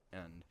out.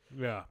 And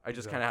yeah, I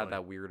just kind of had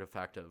that weird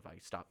effect of I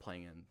stopped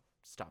playing and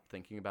stopped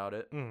thinking about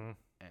it. And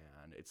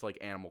it's like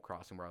Animal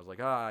Crossing, where I was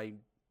like, I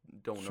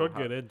don't know.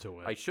 Get into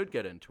it. I should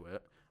get into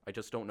it. I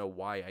just don't know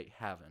why I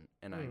haven't.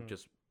 And I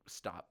just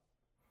stopped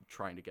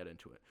trying to get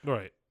into it.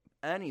 Right.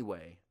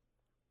 Anyway,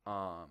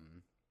 the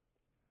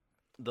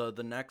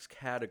next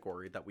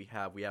category that we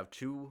have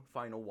two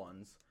final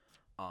ones.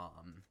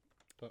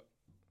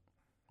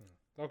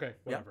 Okay,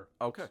 whatever.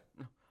 Yeah, okay.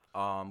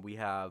 We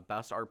have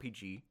best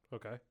RPG.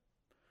 Okay.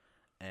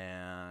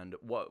 And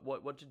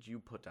what did you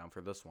put down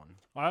for this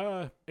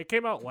one? It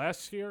came out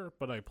last year,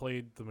 but I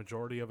played the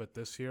majority of it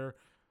this year.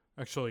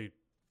 Actually,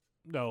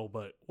 no,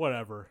 but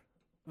whatever.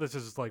 This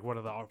is like one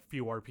of the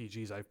few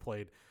RPGs I've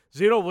played.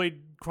 Xenoblade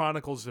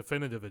Chronicles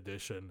Definitive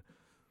Edition,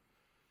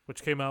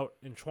 which came out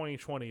in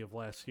 2020 of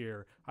last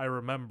year. I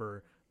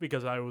remember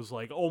because I was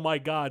like, oh my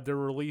god, they're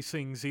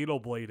releasing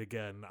Xenoblade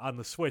again on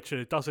the Switch, and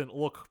it doesn't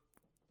look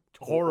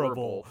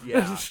horrible.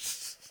 Yeah.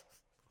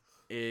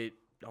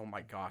 Oh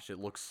my gosh, it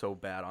looks so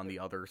bad on the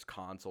other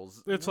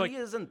consoles. It's really like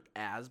isn't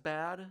as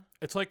bad.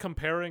 It's like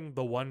comparing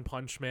the One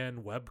Punch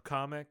Man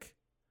webcomic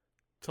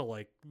to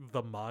like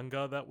the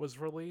manga that was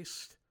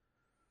released.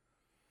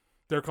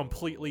 They're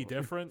completely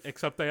different,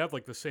 except they have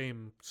like the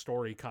same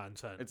story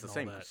content. It's the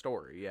same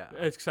story, yeah.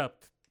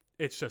 Except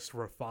it's just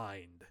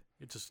refined.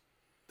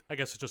 I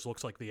guess it just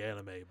looks like the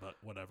anime, but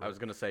whatever. I was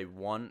gonna say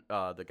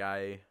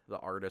the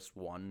artist,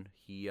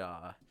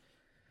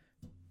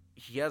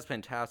 he has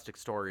fantastic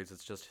stories.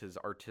 It's just his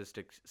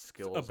artistic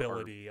skills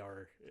ability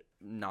are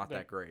not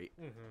that great.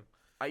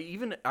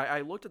 Mm-hmm.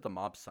 I looked at the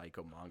Mob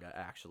Psycho manga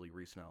actually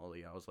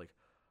recently. I was like,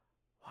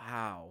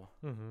 wow,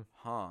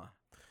 huh.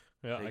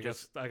 Yeah, I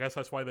guess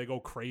that's why they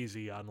go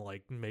crazy on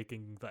like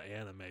making the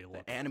anime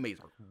look. The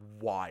animes are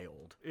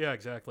wild. Yeah,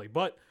 exactly.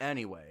 But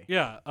anyway,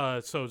 yeah.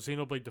 So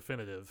Xenoblade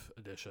Definitive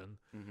Edition.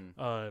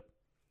 Mm-hmm.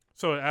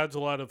 So it adds a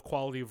lot of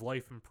quality of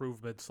life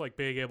improvements, like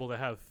being able to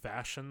have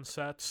fashion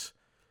sets,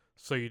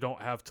 so you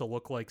don't have to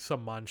look like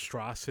some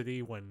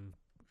monstrosity when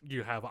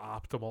you have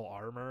optimal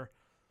armor.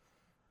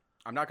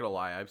 I'm not gonna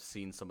lie, I've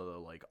seen some of the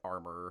like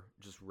armor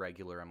just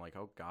regular. I'm like,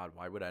 oh god,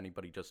 why would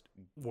anybody just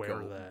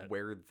wear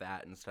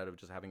that instead of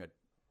just having a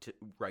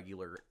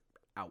regular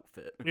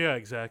outfit? Yeah,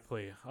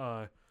 exactly.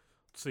 Let's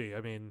see.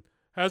 I mean,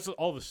 has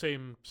all the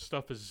same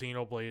stuff as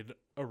Xenoblade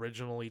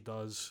originally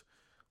does.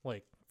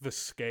 Like the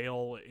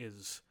scale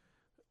is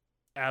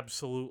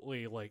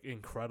absolutely like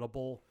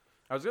incredible.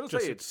 I was gonna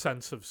just say its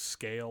sense of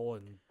scale,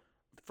 and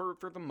for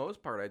the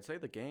most part, I'd say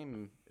the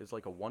game is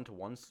like a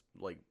 1-to-1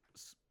 like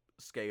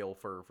scale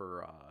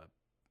for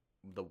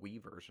the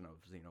Wii version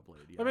of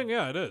Xenoblade. I mean,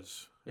 yeah, it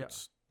is. Yeah.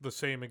 It's the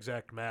same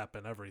exact map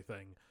and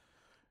everything.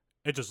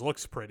 It just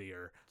looks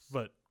prettier,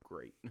 but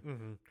great.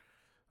 Mm-hmm.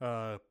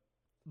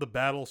 The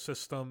battle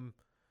system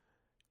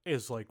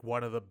is like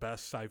one of the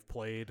best I've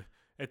played.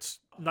 It's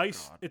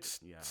nice. God. It's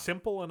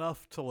simple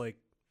enough to like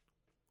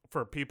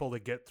for people to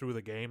get through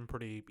the game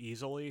pretty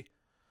easily,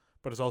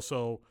 but it's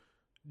also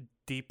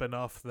deep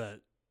enough that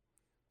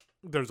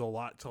there's a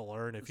lot to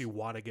learn if you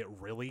want to get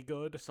really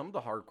good. Some of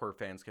the hardcore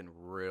fans can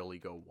really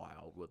go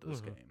wild with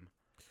this game.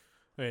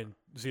 I mean,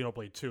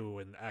 Xenoblade 2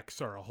 and X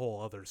are a whole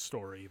other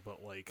story,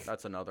 but like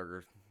that's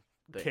another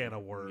thing. Can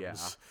of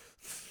worms.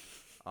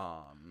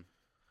 Yeah.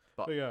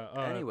 But yeah,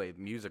 anyway,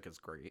 music is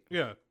great.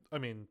 Yeah, I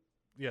mean,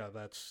 yeah,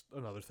 that's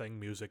another thing.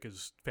 Music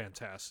is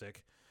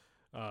fantastic.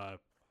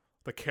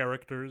 The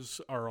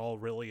characters are all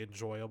really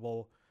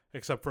enjoyable,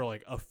 except for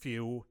like a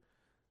few,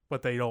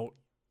 but they don't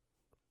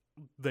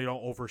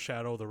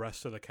overshadow the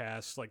rest of the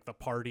cast. Like the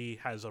party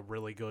has a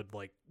really good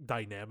like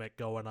dynamic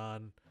going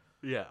on.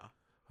 Yeah.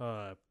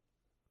 I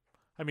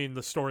mean,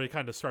 the story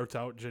kind of starts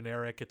out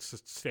generic. It's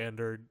just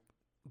standard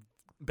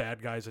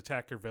bad guys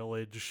attack your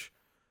village.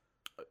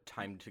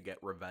 Time to get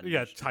revenge.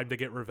 Yeah, time to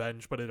get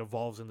revenge, but it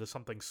evolves into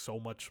something so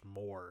much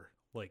more.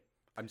 Like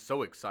I'm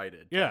so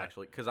excited.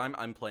 Actually, because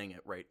I'm playing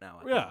it right now.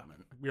 At the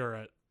moment. We're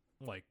at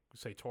like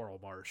say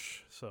Toril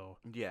Marsh. So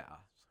yeah,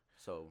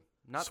 so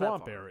not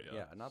swamp that far. area.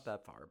 Yeah, not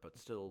that far, but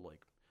still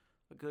like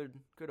a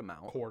good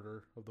amount.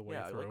 Quarter of the way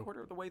through. Yeah, like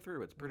quarter of the way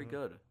through. It's pretty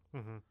good.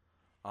 Mm-hmm.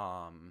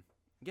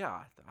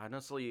 Yeah,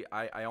 honestly,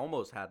 I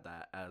almost had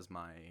that as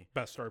my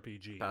best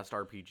RPG,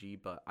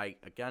 but I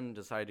again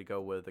decided to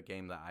go with a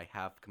game that I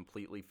have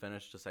completely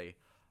finished to say,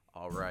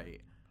 all right,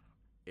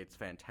 it's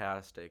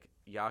fantastic.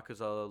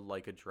 Yakuza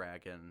Like a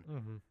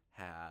Dragon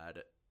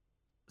had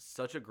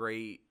such a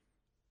great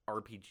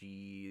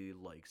RPG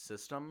like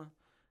system.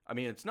 I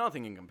mean, it's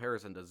nothing in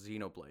comparison to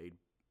Xenoblade,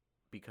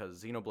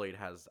 because Xenoblade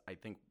has, I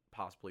think,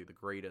 possibly the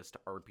greatest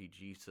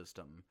RPG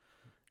system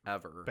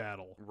ever.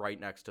 Battle. Right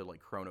next to, like,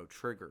 Chrono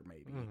Trigger,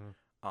 maybe.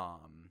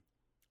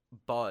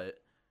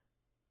 But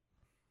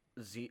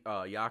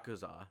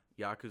Yakuza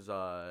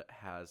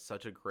has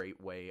such a great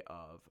way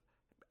of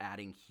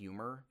adding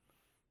humor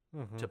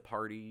to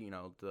party,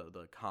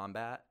 the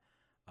combat,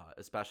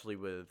 especially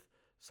with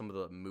some of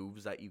the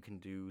moves that you can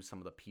do, some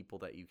of the people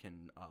that you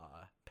can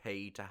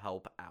pay to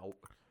help out.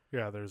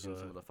 Yeah, there's some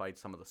of the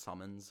fights, some of the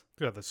summons.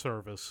 Yeah, the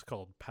service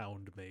called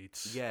Pound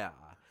Mates. Yeah,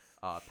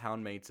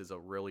 Pound Mates is a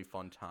really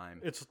fun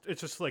time. It's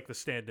just like the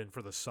stand-in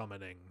for the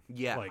summoning.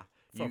 Yeah, like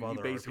you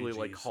basically RPGs.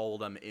 like call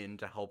them in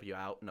to help you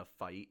out in a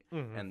fight,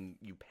 and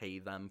you pay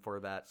them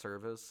for that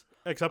service.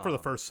 Except for the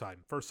first time.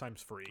 First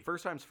time's free.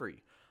 First time's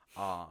free.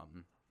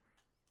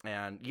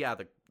 And yeah,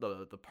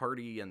 the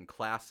party and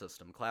class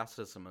system. Class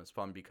system is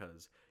fun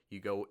because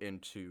you go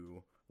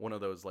into one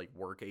of those like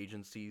work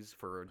agencies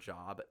for a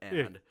job,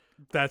 and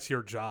that's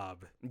your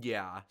job.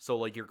 Yeah, so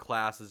like your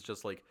class is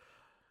just like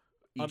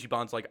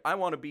Ichiban's like, I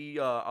want to be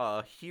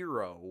a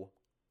hero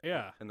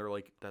Yeah. And they're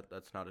like,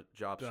 that's not a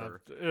job, sir.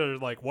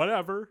 Like,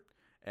 whatever.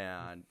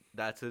 And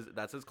that's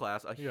his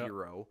class, a Yeah.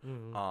 hero.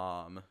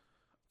 Mm-hmm.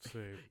 See.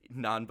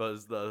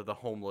 Nanba's the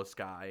homeless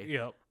guy.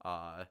 Yep.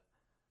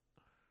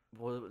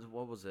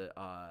 What was it?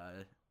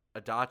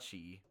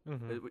 Adachi.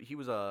 Mm-hmm. He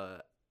was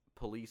a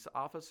police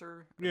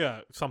officer.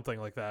 Yeah, something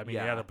like that. I mean, he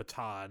had Yeah. a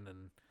baton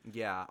and...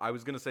 Yeah, I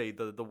was gonna say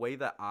the way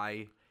that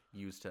I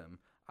used him,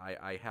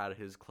 I had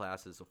his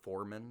class as a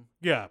foreman.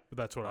 Yeah,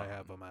 that's what I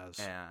have him as.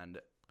 And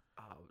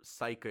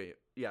Psycho.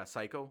 Yeah,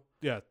 Psycho.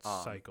 Yeah, it's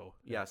Psycho.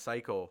 Yeah,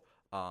 Psycho.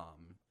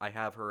 I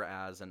have her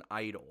as an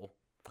idol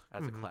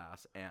as a Mhm.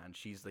 class, and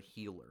she's the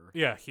healer.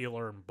 Yeah,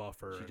 healer and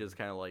buffer. She just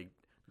kind of like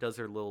does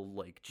her little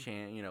like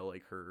chant,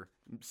 like her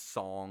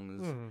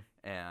songs, Mhm.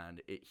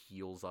 and it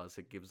heals us.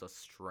 It gives us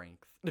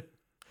strength.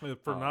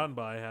 For Nanba,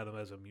 I had him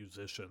as a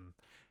musician.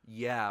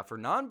 Yeah, for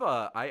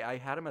Nanba, I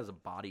had him as a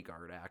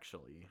bodyguard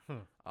actually. Hmm.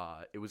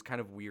 It was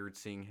kind of weird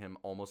seeing him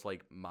almost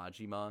like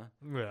Majima.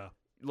 Yeah.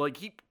 Like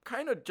he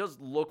kind of just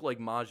looked like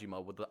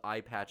Majima with the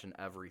eye patch and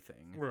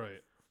everything.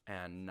 Right.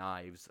 And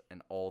knives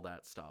and all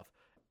that stuff.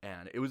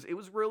 And it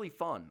was really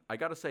fun. I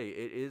gotta say,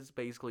 it is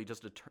basically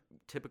just a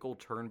typical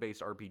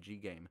turn-based RPG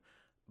game,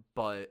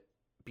 but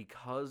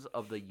because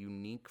of the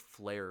unique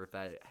flair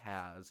that it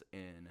has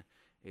in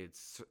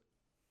its,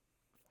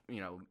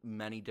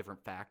 many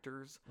different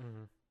factors,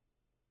 Mm-hmm.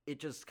 it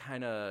just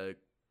kind of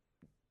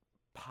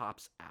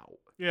pops out.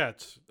 Yeah,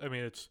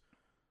 it's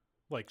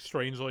like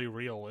strangely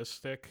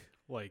realistic.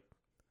 Like,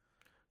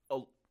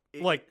 Oh,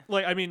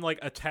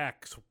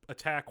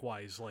 attack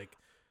wise, like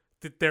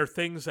there are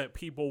things that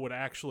people would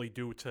actually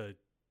do to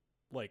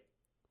like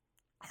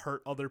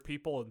hurt other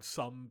people in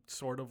some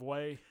sort of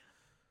way.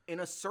 in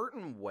a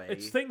certain way,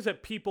 It's things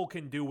that people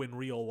can do in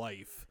real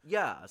life.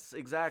 yes,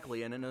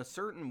 exactly. And in a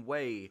certain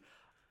way,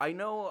 I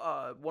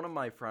know one of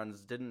my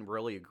friends didn't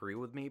really agree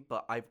with me,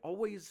 but I've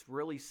always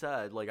really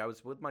said, like, I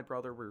was with my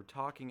brother, we were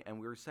talking,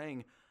 and we were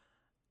saying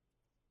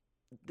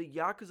the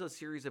Yakuza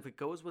series, if it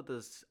goes with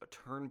this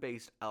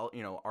turn-based,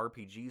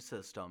 RPG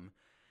system,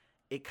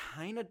 it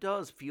kind of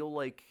does feel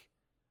like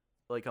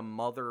a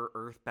Mother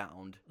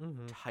Earthbound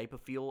Mm-hmm. type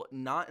of feel.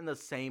 Not in the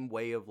same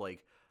way of,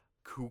 like,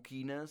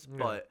 kookiness, Yeah.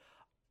 but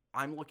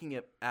I'm looking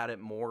at it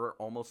more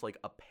almost like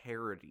a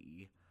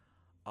parody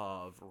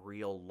of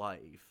real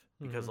life.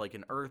 Because, Mhm. like,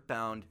 in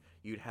Earthbound,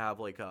 you'd have,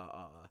 like,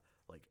 a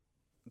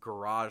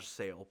garage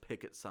sale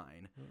picket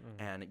sign,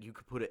 and you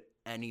could put it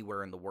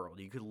anywhere in the world.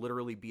 You could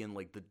literally be in,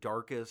 like, the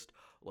darkest,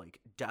 like,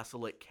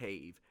 desolate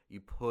cave.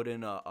 You put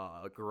in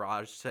a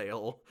garage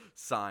sale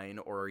sign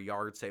or a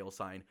yard sale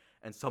sign,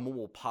 and someone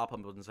will pop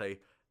up and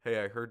say, hey,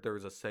 I heard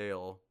there's a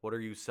sale. What are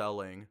you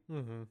selling?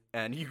 Mm-hmm.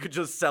 And you could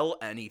just sell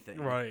anything.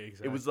 Right,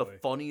 exactly. It was the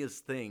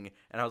funniest thing.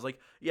 And I was like,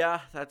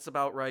 yeah, that's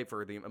about right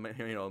for the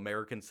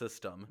American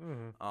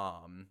system.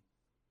 Mm-hmm.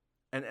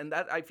 And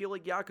that, I feel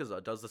like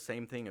Yakuza does the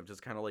same thing of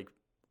just kind of like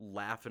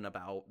laughing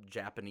about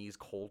Japanese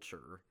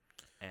culture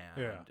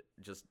and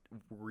just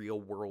real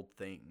world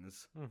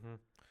things.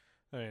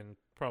 Mm-hmm. And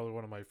probably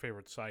one of my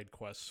favorite side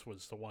quests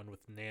was the one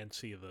with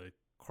Nancy the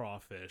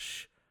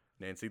crawfish.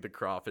 Nancy the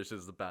crawfish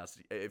is the best.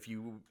 If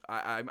you,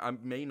 I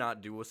may not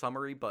do a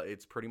summary, but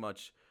it's pretty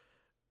much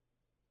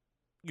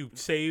You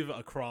save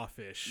a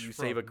crawfish.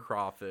 save a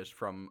crawfish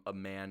from a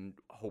man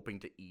hoping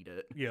to eat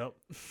it. Yep.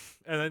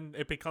 And then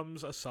it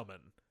becomes a summon.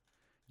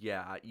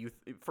 Yeah,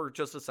 for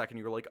just a second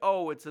you were like,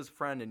 oh, it's his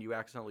friend, and you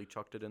accidentally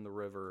chucked it in the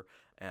river,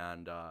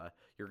 and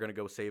you're gonna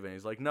go save it. And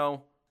he's like,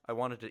 no, I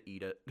wanted to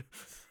eat it.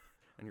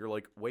 And you're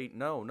like, wait,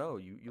 no,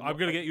 you I'm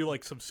gonna get you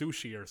like some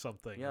sushi or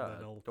something. Yeah,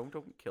 and then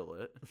don't kill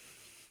it.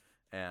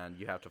 And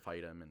you have to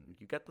fight him, and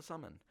you get the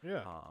summon.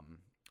 Yeah.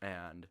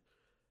 And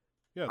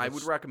Yeah. I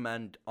would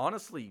recommend,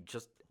 honestly,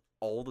 just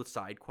all the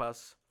side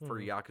quests for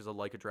Mhm. Yakuza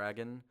Like a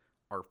Dragon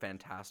are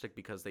fantastic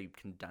because they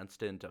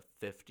condensed it into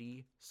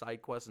 50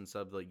 side quests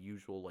instead of the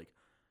usual, like,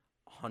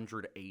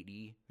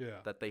 180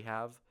 Yeah. that they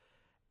have.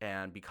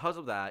 And because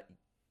of that,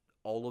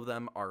 all of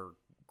them are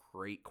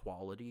great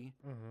quality.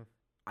 Mm-hmm.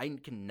 I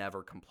can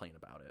never complain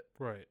about it.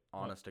 Right.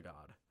 Honest to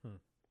God.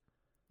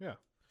 Yeah.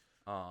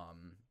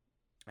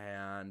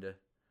 And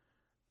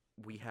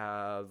we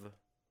have,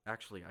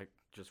 actually, I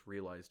just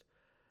realized,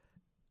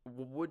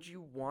 would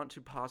you want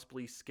to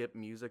possibly skip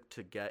music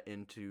to get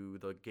into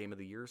the Game of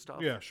the Year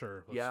stuff? Yeah,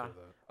 sure. Let's Yeah. do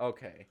that.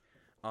 Okay.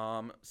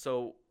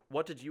 So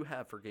what did you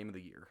have for Game of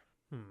the Year?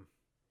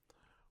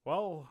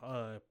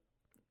 Well,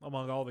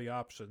 among all the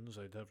options,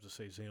 I'd have to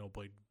say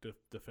Xenoblade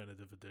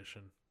Definitive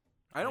Edition.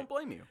 I don't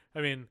blame you. I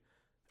mean,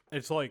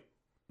 it's like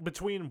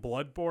between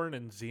Bloodborne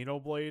and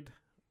Xenoblade,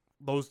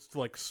 those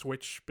like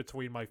switch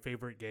between my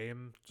favorite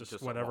game just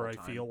Just whenever all I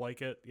time. feel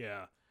like it.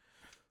 Yeah.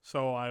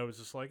 So I was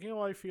just like,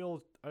 I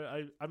feel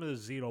I'm in a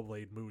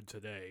Xenoblade mood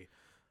today.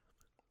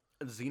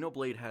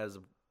 Xenoblade has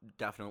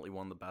definitely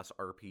one of the best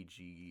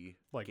RPG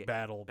Like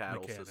battle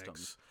mechanics.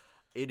 systems.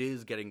 It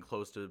is getting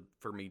close to,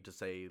 for me to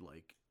say,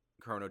 like,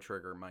 Chrono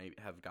Trigger might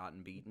have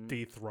gotten beaten.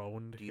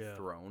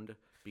 Dethroned.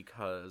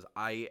 Because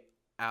I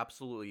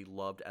absolutely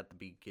loved at the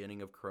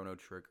beginning of Chrono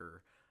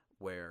Trigger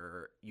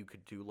where you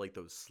could do like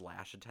those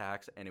slash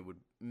attacks, and it would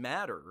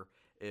matter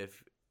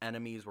if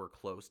enemies were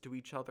close to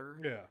each other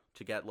Yeah.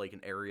 to get like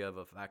an area of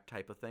effect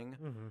type of thing.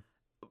 Mm-hmm.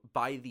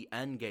 By the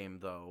end game,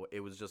 though,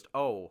 it was just,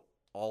 oh,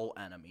 all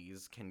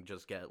enemies can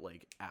just get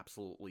like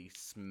absolutely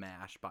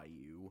smashed by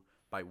you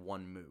by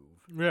one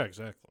move. Yeah,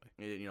 exactly.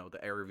 The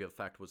area of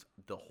effect was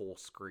the whole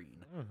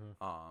screen.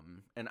 Mm-hmm.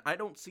 And I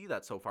don't see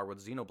that so far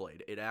with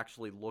Xenoblade. It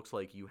actually looks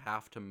like you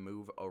have to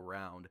move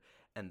around,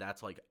 and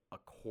that's like a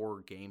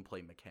core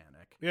gameplay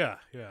mechanic. Yeah,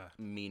 yeah.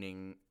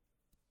 Meaning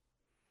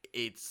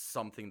it's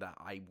something that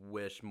I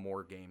wish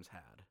more games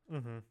had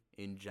Mm-hmm.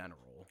 in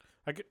general.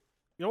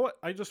 You know what?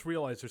 I just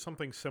realized there's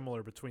something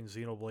similar between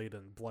Xenoblade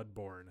and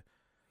Bloodborne.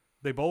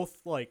 They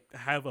both like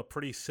have a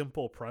pretty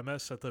simple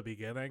premise at the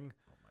beginning,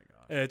 Oh my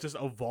gosh. and it just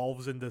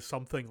evolves into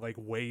something like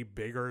way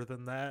bigger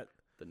than that.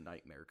 The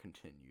nightmare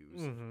continues.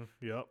 Mm-hmm.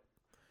 Yep.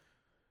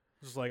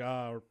 Just like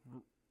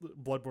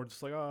Bloodborne's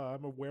just like,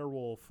 I'm a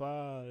werewolf.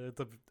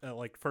 At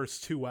like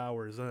first 2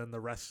 hours, and then the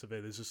rest of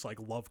it is just like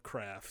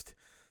Lovecraft.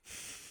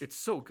 It's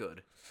so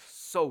good.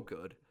 So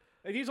good.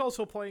 And he's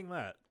also playing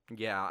that.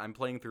 Yeah, I'm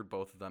playing through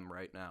both of them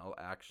right now,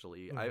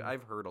 actually. Mhm.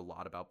 I've heard a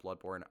lot about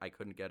Bloodborne. I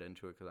couldn't get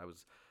into it because I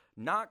was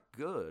not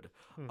good.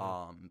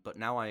 Mhm. But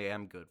now I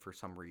am good for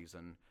some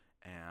reason.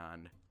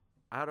 And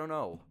I don't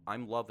know.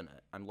 I'm loving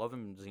it. I'm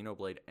loving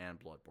Xenoblade and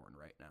Bloodborne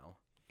right now.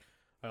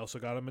 I also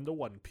got him into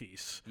One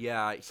Piece.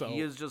 Yeah, So- he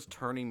is just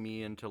turning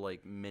me into,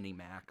 like,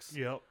 mini-max.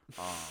 Yep.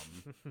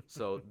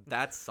 So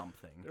that's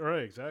something.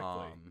 Right,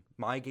 exactly.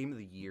 My game of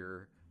the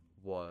year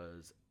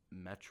was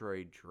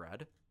Metroid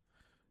Dread.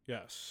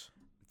 Yes.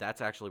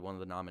 That's actually one of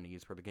the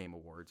nominees for the Game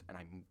Awards, and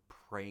I'm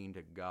praying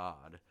to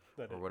God,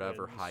 That or it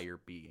whatever wins. higher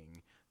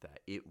being,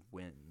 that it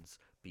wins,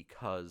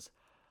 because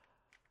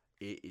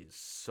it is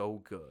so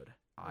good.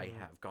 I Mhm.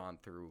 have gone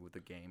through the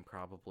game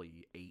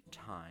probably 8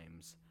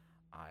 times.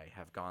 I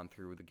have gone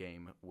through the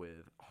game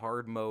with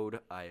hard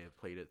mode. I have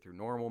played it through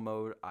normal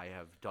mode. I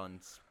have done,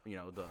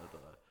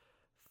 the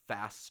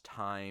fast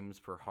times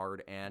for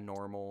hard and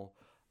normal.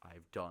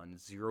 I've done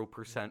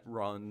 0%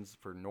 runs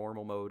for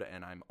normal mode,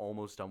 and I'm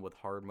almost done with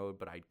hard mode,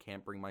 but I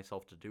can't bring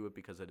myself to do it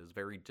because it is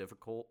very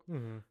difficult,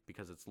 Mm-hmm.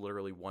 because it's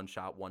literally one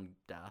shot, one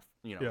death,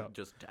 Yeah.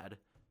 just dead.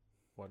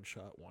 One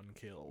shot, one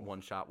kill.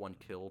 One shot, one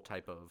kill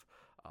type of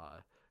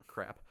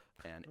crap,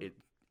 and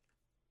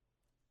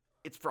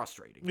it's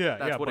frustrating. Yeah,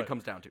 That's yeah, what it but-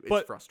 comes down to. It's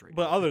but- frustrating.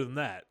 But other than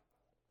that,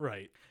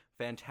 right.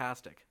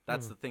 Fantastic.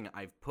 That's Mm. the thing.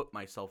 I've put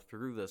myself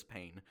through this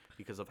pain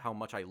because of how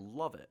much I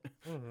love it.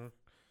 Mm-hmm.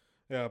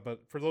 Yeah,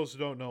 but for those who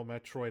don't know,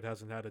 Metroid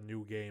hasn't had a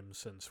new game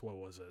since, what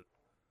was it?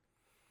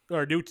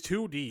 Or a new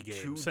 2D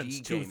game 2D since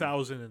game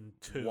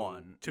 2002.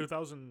 one.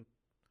 2000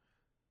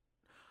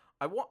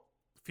 I want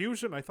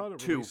Fusion? I thought it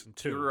two. released in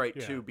 2. You're right,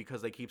 Yeah. 2,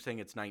 because they keep saying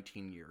it's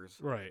 19 years.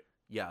 Right.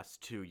 Yes,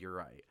 2, you're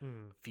right.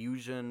 Mm.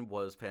 Fusion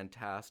was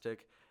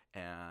fantastic,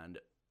 and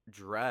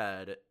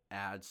Dread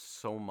adds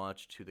so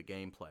much to the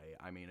gameplay.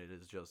 I mean, it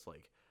is just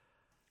like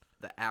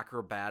the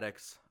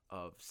acrobatics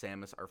of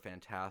Samus are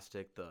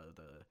fantastic.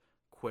 The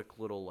quick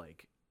little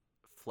like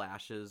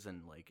flashes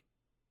and like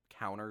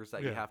counters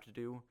that you Yeah. have to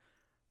do,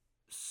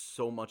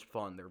 so much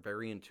fun. They're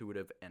very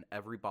intuitive, and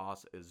every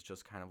boss is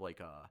just kind of like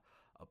a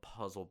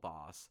puzzle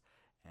boss.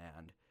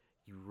 And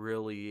you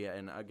really,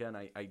 and again,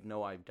 I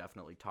know I've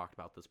definitely talked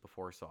about this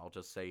before, so I'll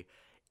just say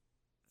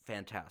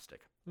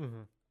fantastic.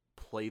 Mm-hmm.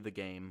 Play the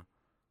game,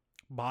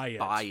 Buy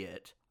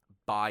it.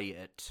 buy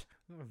it.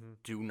 Mm-hmm.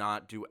 Do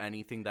not do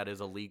anything that is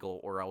illegal,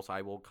 or else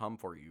I will come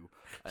for you.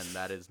 And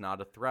that is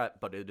not a threat,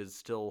 but it is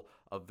still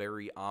a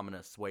very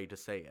ominous way to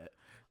say it.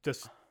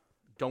 Just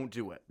Don't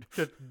do it.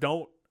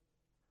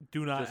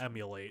 do not Just-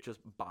 emulate.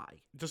 Just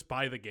buy. Just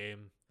buy the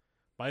game.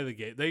 Buy the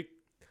game.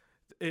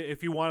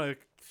 If you want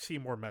to see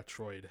more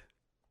Metroid,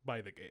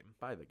 buy the game.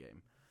 Buy the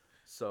game.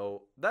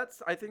 So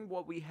that's, I think,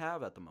 what we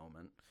have at the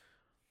moment.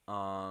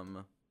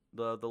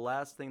 The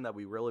last thing that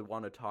we really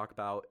want to talk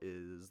about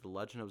is The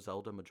Legend of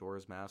Zelda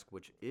Majora's Mask,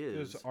 which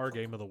is Is our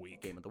game of the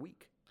week. Game of the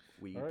Week.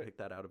 We All right. picked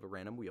that out of a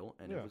random wheel,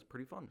 and Yeah. it was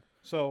pretty fun.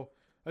 So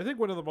I think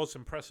one of the most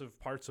impressive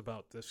parts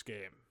about this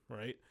game,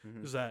 right,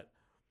 Mhm. is that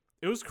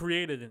it was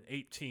created in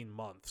 18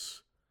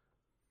 months.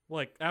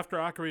 Like, after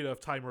Ocarina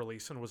of Time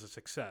release and was a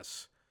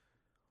success,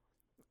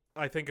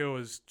 I think it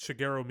was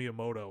Shigeru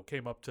Miyamoto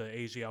came up to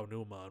Eiji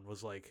Aonuma and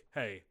was like,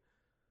 hey,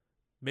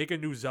 make a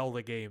new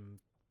Zelda game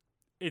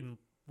in,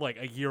 like,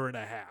 a year and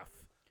a half.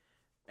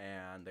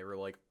 And they were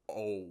like,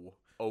 oh,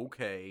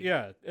 okay.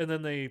 Yeah, and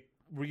then they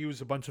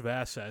reused a bunch of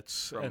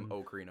assets From and,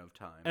 Ocarina of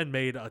Time. and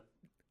made a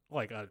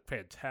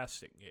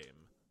fantastic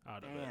game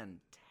out of it.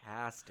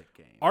 Fantastic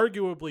game.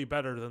 Arguably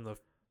better than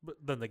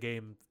the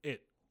game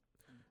it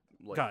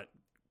Like,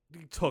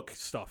 took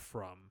stuff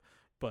from,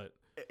 but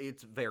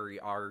it's very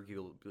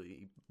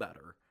arguably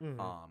better.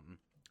 mhm.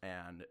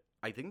 And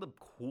I think the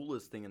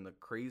coolest thing and the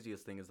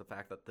craziest thing is the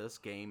fact that this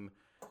game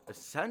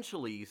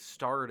essentially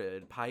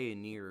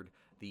pioneered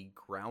the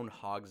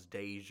Groundhog's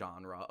Day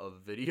genre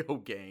of video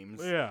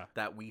games yeah,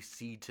 that we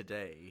see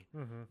today.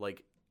 mhm.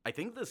 Like, I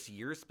think this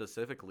year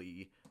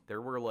specifically,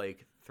 there were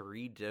like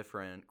 3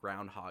 different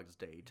Groundhog's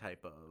Day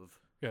type of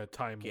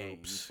time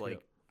games, loops.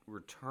 like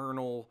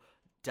Returnal,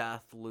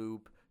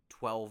 Deathloop,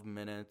 12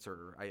 minutes,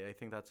 or I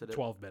think that's it.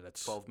 12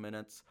 minutes. 12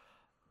 minutes.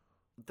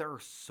 There are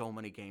so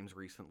many games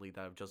recently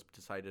that have just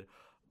decided,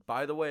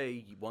 by the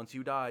way, once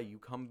you die, you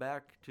come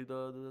back to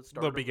the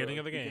start The beginning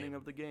of the beginning game.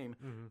 of the game.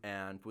 Mhm.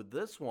 And with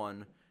this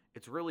one,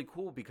 it's really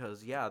cool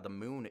because, yeah, the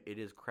moon, it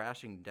is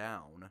crashing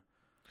down.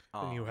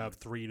 And you have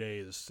 3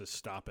 days to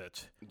stop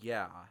it.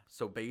 Yeah,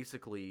 so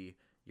basically,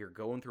 you're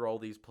going through all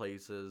these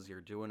places,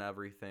 you're doing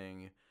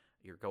everything,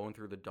 you're going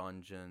through the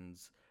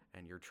dungeons,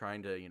 and you're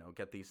trying to,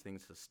 get these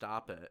things to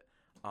stop it.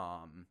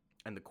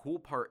 And the cool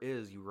part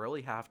is you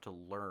really have to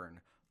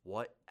learn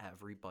what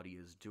everybody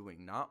is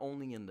doing, not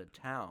only in the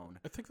town.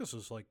 I think this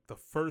is like the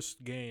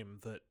first game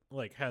that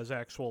like has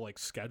actual like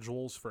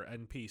schedules for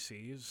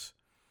NPCs.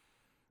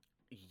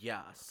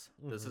 Yes,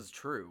 this is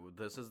true.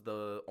 This is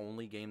the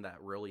only game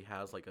that really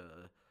has like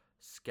a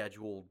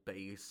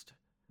schedule-based,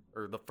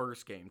 or the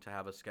first game to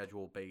have a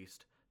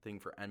schedule-based thing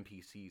for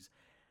NPCs.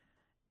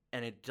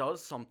 And it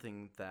does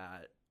something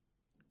that,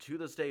 to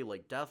this day,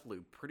 like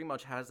Deathloop pretty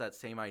much has that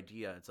same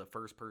idea. It's a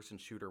first-person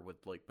shooter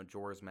with like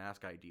Majora's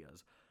Mask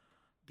ideas.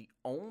 The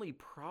only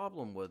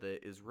problem with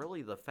it is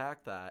really the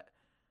fact that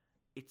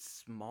it's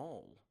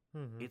small.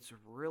 Mm-hmm. It's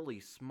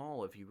really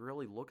small. If you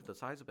really look at the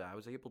size of it, I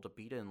was able to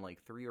beat it in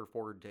like 3 or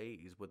 4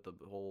 days with the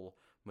whole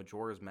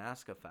Majora's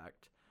Mask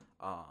effect.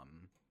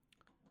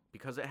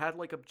 Because it had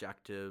like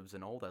objectives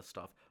and all that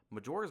stuff.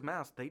 Majora's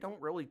Mask, they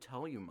don't really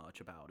tell you much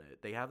about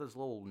it. They have this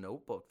little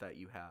notebook that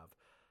you have.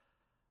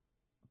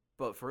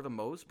 But for the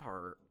most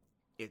part,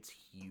 it's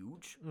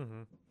huge.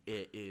 Mm-hmm.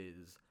 It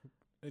is.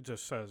 It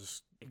just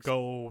says,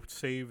 go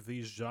save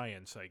these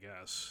giants, I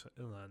guess.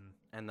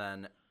 And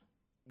then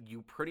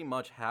you pretty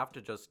much have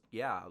to just,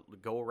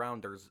 go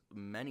around. There's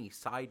many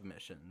side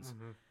missions.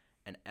 Mm-hmm.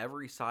 And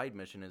every side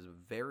mission is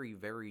very,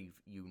 very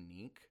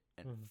unique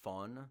and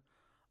fun.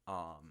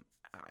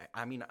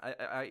 I mean,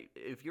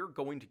 if you're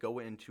going to go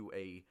into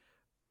a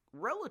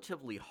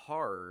relatively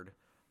hard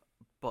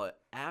but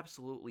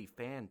absolutely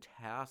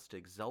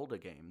fantastic Zelda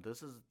game,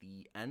 this is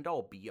the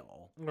end-all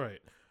be-all.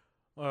 Right.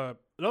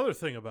 Another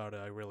thing about it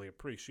I really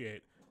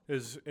appreciate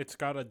is it's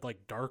got a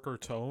like darker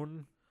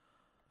tone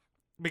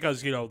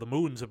because the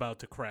moon's about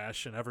to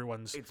crash and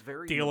everyone's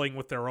dealing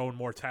with their own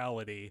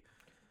mortality.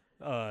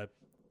 But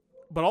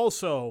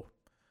also,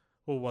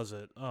 what was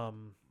it?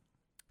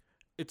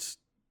 It's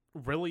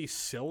really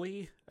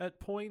silly at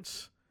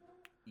points.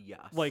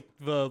 Yes. Like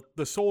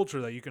the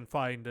soldier that you can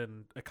find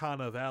in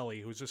Akana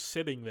Valley who's just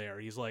sitting there.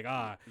 He's like,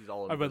 he's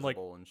all I've been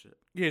invisible and shit.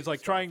 Yeah, he's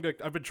like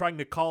I've been trying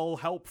to call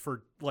help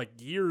for like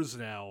years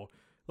now.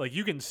 Like,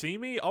 you can see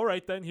me? All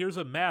right, then here's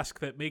a mask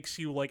that makes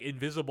you like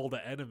invisible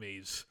to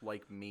enemies.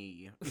 Like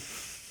me.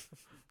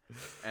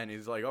 And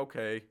he's like,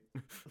 okay.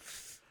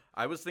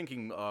 I was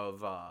thinking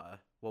of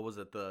what was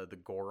it, the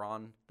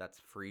Goron that's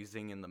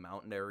freezing in the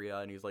mountain area,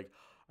 and he's like,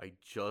 I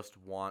just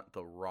want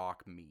the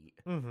rock meat.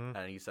 Mm-hmm.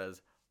 And he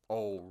says,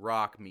 oh,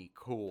 rock meat,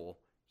 cool.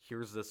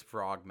 Here's this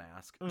frog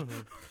mask.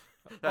 Mm-hmm.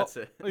 That's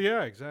it.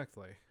 Yeah,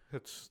 exactly.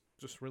 It's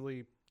just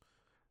really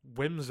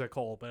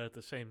whimsical, but at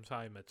the same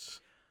time,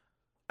 it's...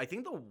 I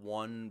think the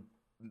one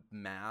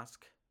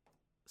mask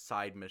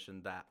side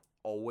mission that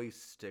always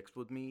sticks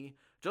with me,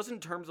 just in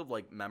terms of,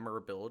 like,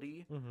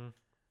 memorability,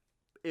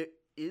 it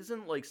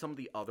isn't like some of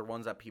the other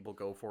ones that people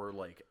go for.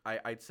 Like,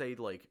 I'd say,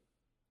 like,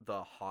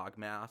 the Hog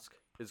mask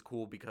is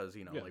cool because,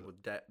 like,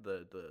 with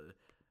the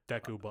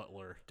Deku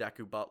Butler.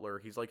 Deku Butler,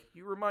 he's like,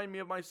 you remind me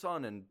of my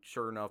son, and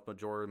sure enough,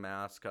 Majora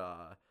Mask,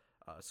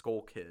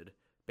 Skull Kid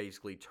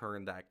basically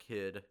turned that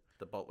kid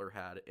the Butler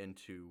had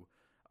into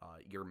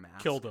your mask.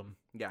 Killed him.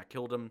 Yeah,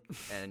 killed him,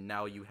 and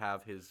now you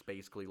have his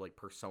basically like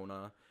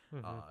persona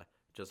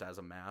just as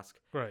a mask.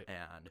 Right.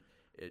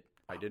 And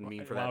I didn't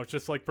mean for that. that. It's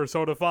just like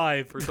Persona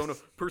 5.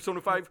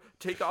 Persona 5,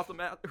 take off the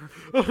mask.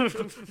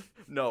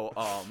 No,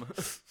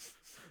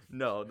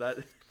 no,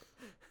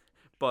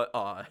 but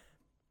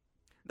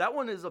that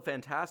one is a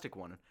fantastic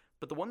one.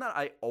 But the one that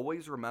I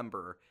always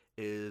remember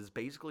is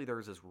basically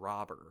there's this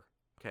robber,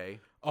 okay?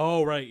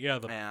 Oh, right, yeah.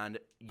 And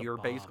you're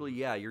basically,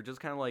 you're just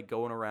kind of like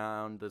going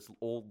around. This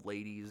old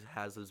lady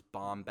has this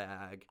bomb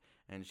bag,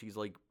 and she's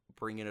like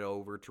bringing it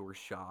over to her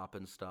shop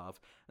and stuff.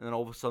 And then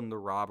all of a sudden the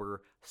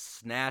robber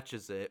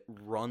snatches it,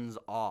 runs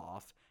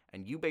off,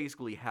 and you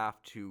basically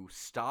have to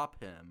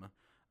stop him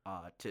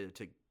to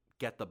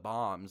get the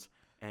bombs.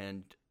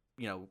 And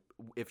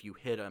if you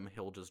hit him,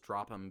 he'll just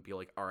drop him and be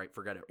like, all right,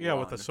 forget it. Yeah,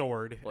 run. with a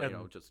sword. Like,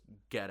 just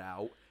get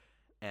out.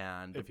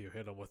 And if you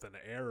hit him with an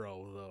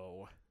arrow,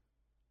 though,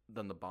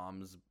 then the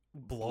bombs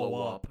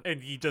blow up.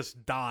 And he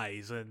just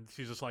dies. And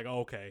she's just like, oh,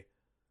 okay.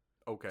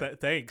 Okay.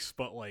 Thanks,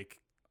 but like...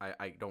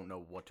 I don't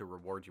know what to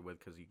reward you with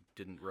because you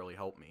didn't really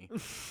help me.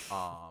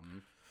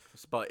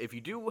 But if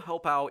you do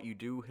help out, you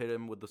do hit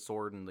him with the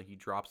sword and he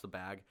drops the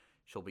bag,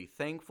 she'll be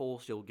thankful.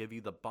 She'll give you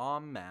the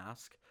bomb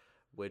mask,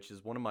 which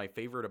is one of my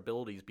favorite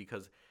abilities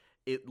because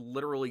it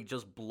literally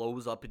just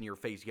blows up in your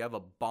face. You have a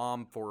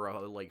bomb for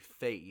a like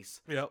face.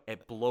 Yep.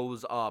 It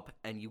blows up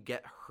and you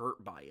get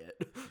hurt by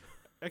it.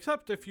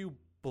 Except if you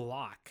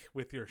block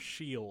with your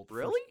shield.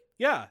 Really?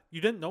 Yeah,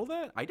 you didn't know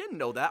that? I didn't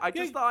know that. I Yeah,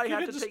 just thought I you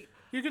had could to take.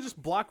 You can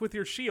just block with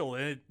your shield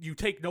and you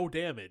take no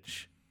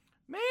damage.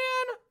 Man,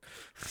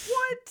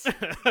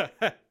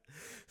 what?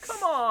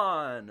 Come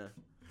on.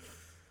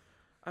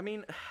 I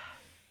mean,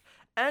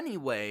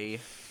 anyway,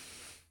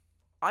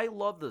 I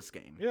love this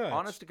game. Yeah,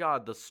 Honest to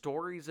God, the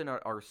stories in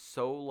it are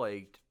so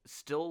like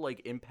still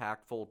like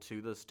impactful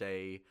to this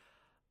day.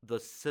 The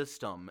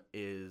system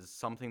is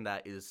something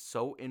that is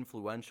so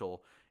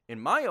influential. In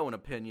my own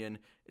opinion,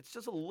 it's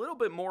just a little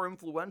bit more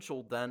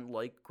influential than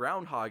like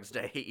Groundhog's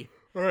Day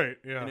Right,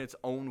 yeah. in its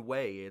own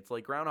way. It's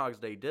like Groundhog's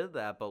Day did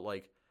that, but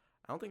like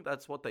I don't think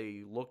that's what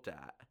they looked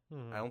at.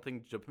 Mhm. I don't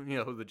think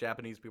the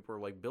Japanese people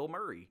were like Bill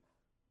Murray,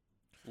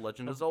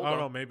 Legend of I Zelda. don't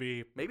know,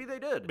 maybe Maybe they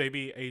did.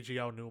 AG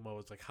Aonuma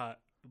was like, hot.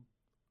 I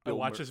Bill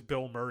watched Mur- this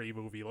Bill Murray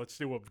movie. Let's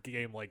do a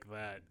game like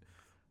that.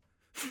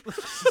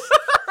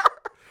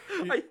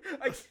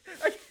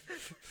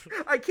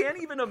 I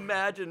can't even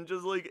imagine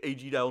just like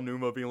A.G.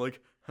 Numa being like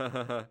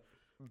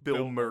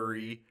Bill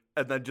Murray,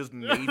 and then just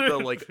made the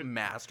like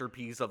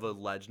masterpiece of a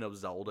Legend of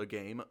Zelda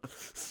game.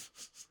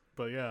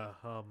 But yeah,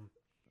 I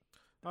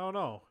don't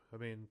know. I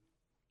mean,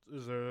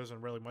 there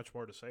isn't really much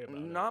more to say about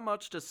it. Not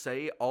much to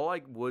say. All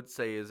I would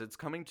say is it's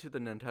coming to the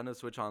Nintendo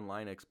Switch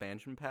Online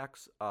expansion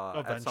packs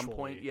at some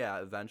point. Eventually. Yeah,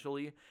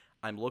 eventually.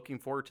 I'm looking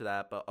forward to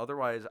that. But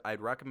otherwise,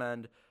 I'd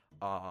recommend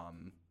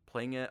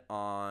playing it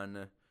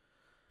on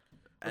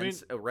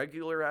a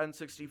regular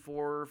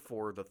N64,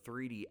 for the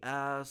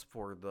 3DS,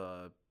 for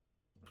the...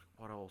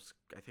 What else?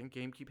 I think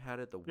GameCube had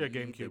it. The Wii, Yeah,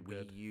 GameCube the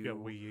Wii did. U. Yeah,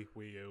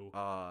 Wii U.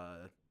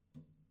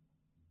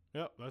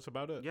 Yeah, that's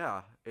about it.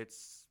 Yeah,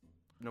 it's...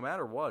 No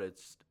matter what,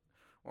 it's...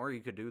 Or you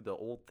could do the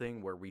old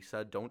thing where we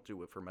said don't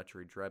do it for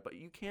Metroid Dread, but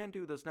you can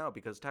do this now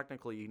because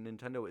technically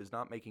Nintendo is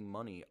not making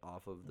money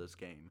off of this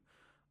game.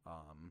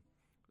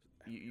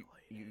 You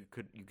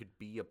could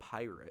be a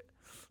pirate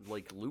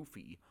like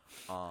Luffy,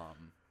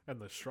 And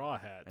the Straw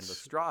Hats. and the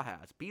Straw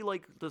Hats. Be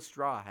like the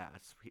Straw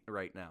Hats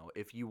right now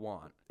if you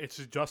want. It's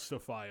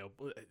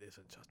justifiable. It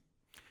isn't just.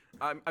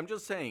 I'm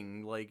just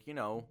saying, like,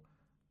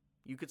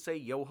 you could say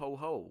yo ho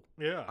ho.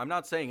 Yeah. I'm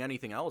not saying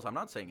anything else. I'm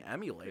not saying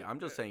emulate. I'm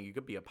just saying you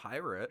could be a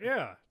pirate.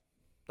 Yeah.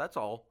 That's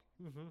all.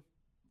 Mm-hmm.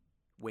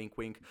 Wink,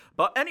 wink.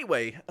 But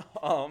anyway,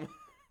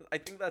 I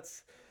think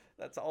that's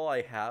all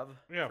I have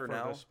for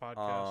now. This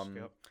podcast.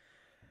 Yep.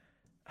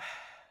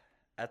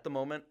 At the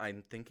moment,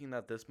 I'm thinking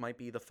that this might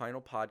be the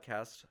final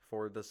podcast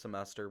for the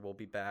semester. We'll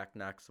be back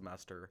next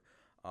semester.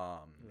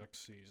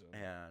 Next season.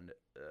 And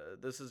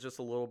this is just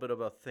a little bit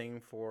of a thing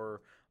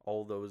for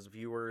all those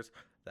viewers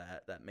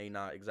that may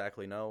not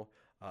exactly know.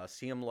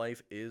 CM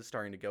Life is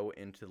starting to go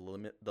into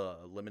the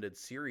limited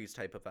series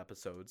type of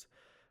episodes,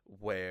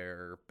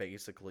 where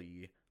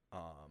basically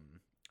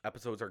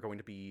episodes are going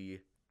to be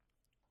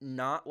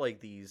not like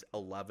these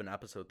 11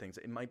 episode things.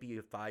 It might be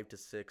a 5 to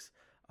 6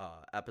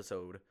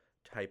 episode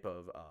type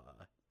of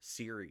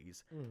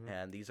series,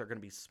 and these are going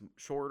to be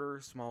shorter,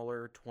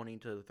 smaller, 20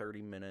 to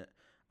 30 minute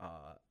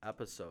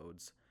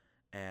episodes,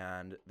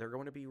 and they're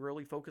going to be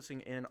really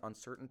focusing in on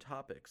certain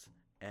topics.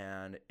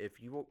 And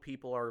if you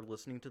people are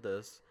listening to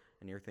this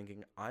and you're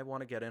thinking, I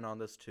want to get in on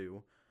this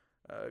too,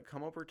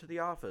 come over to the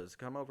office,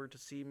 come over to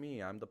see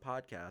me. I'm the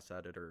podcast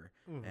editor.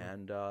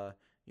 And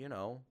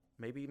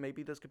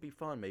maybe this could be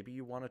fun. Maybe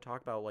you want to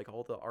talk about like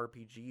all the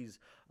RPGs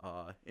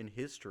in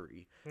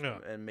history. Yeah.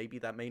 And maybe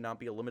that may not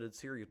be a limited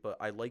series, but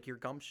I like your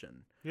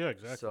gumption. Yeah,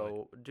 exactly.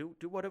 So do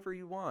whatever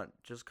you want.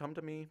 Just come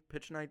to me,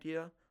 pitch an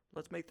idea.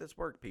 Let's make this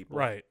work, people.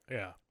 Right.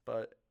 Yeah.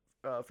 But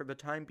for the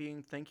time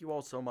being, thank you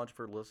all so much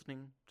for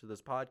listening to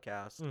this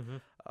podcast.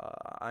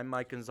 I'm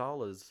Mike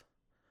Gonzalez.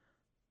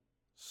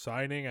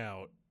 Signing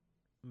out.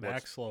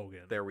 Max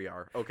Logan. There we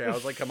are. Okay, I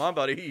was like, come on,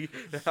 buddy.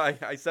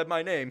 I said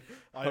my name.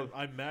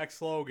 I'm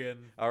Max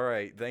Logan. All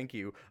right, thank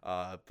you.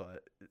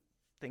 But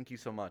thank you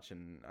so much,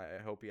 and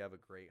I hope you have a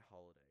great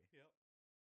holiday.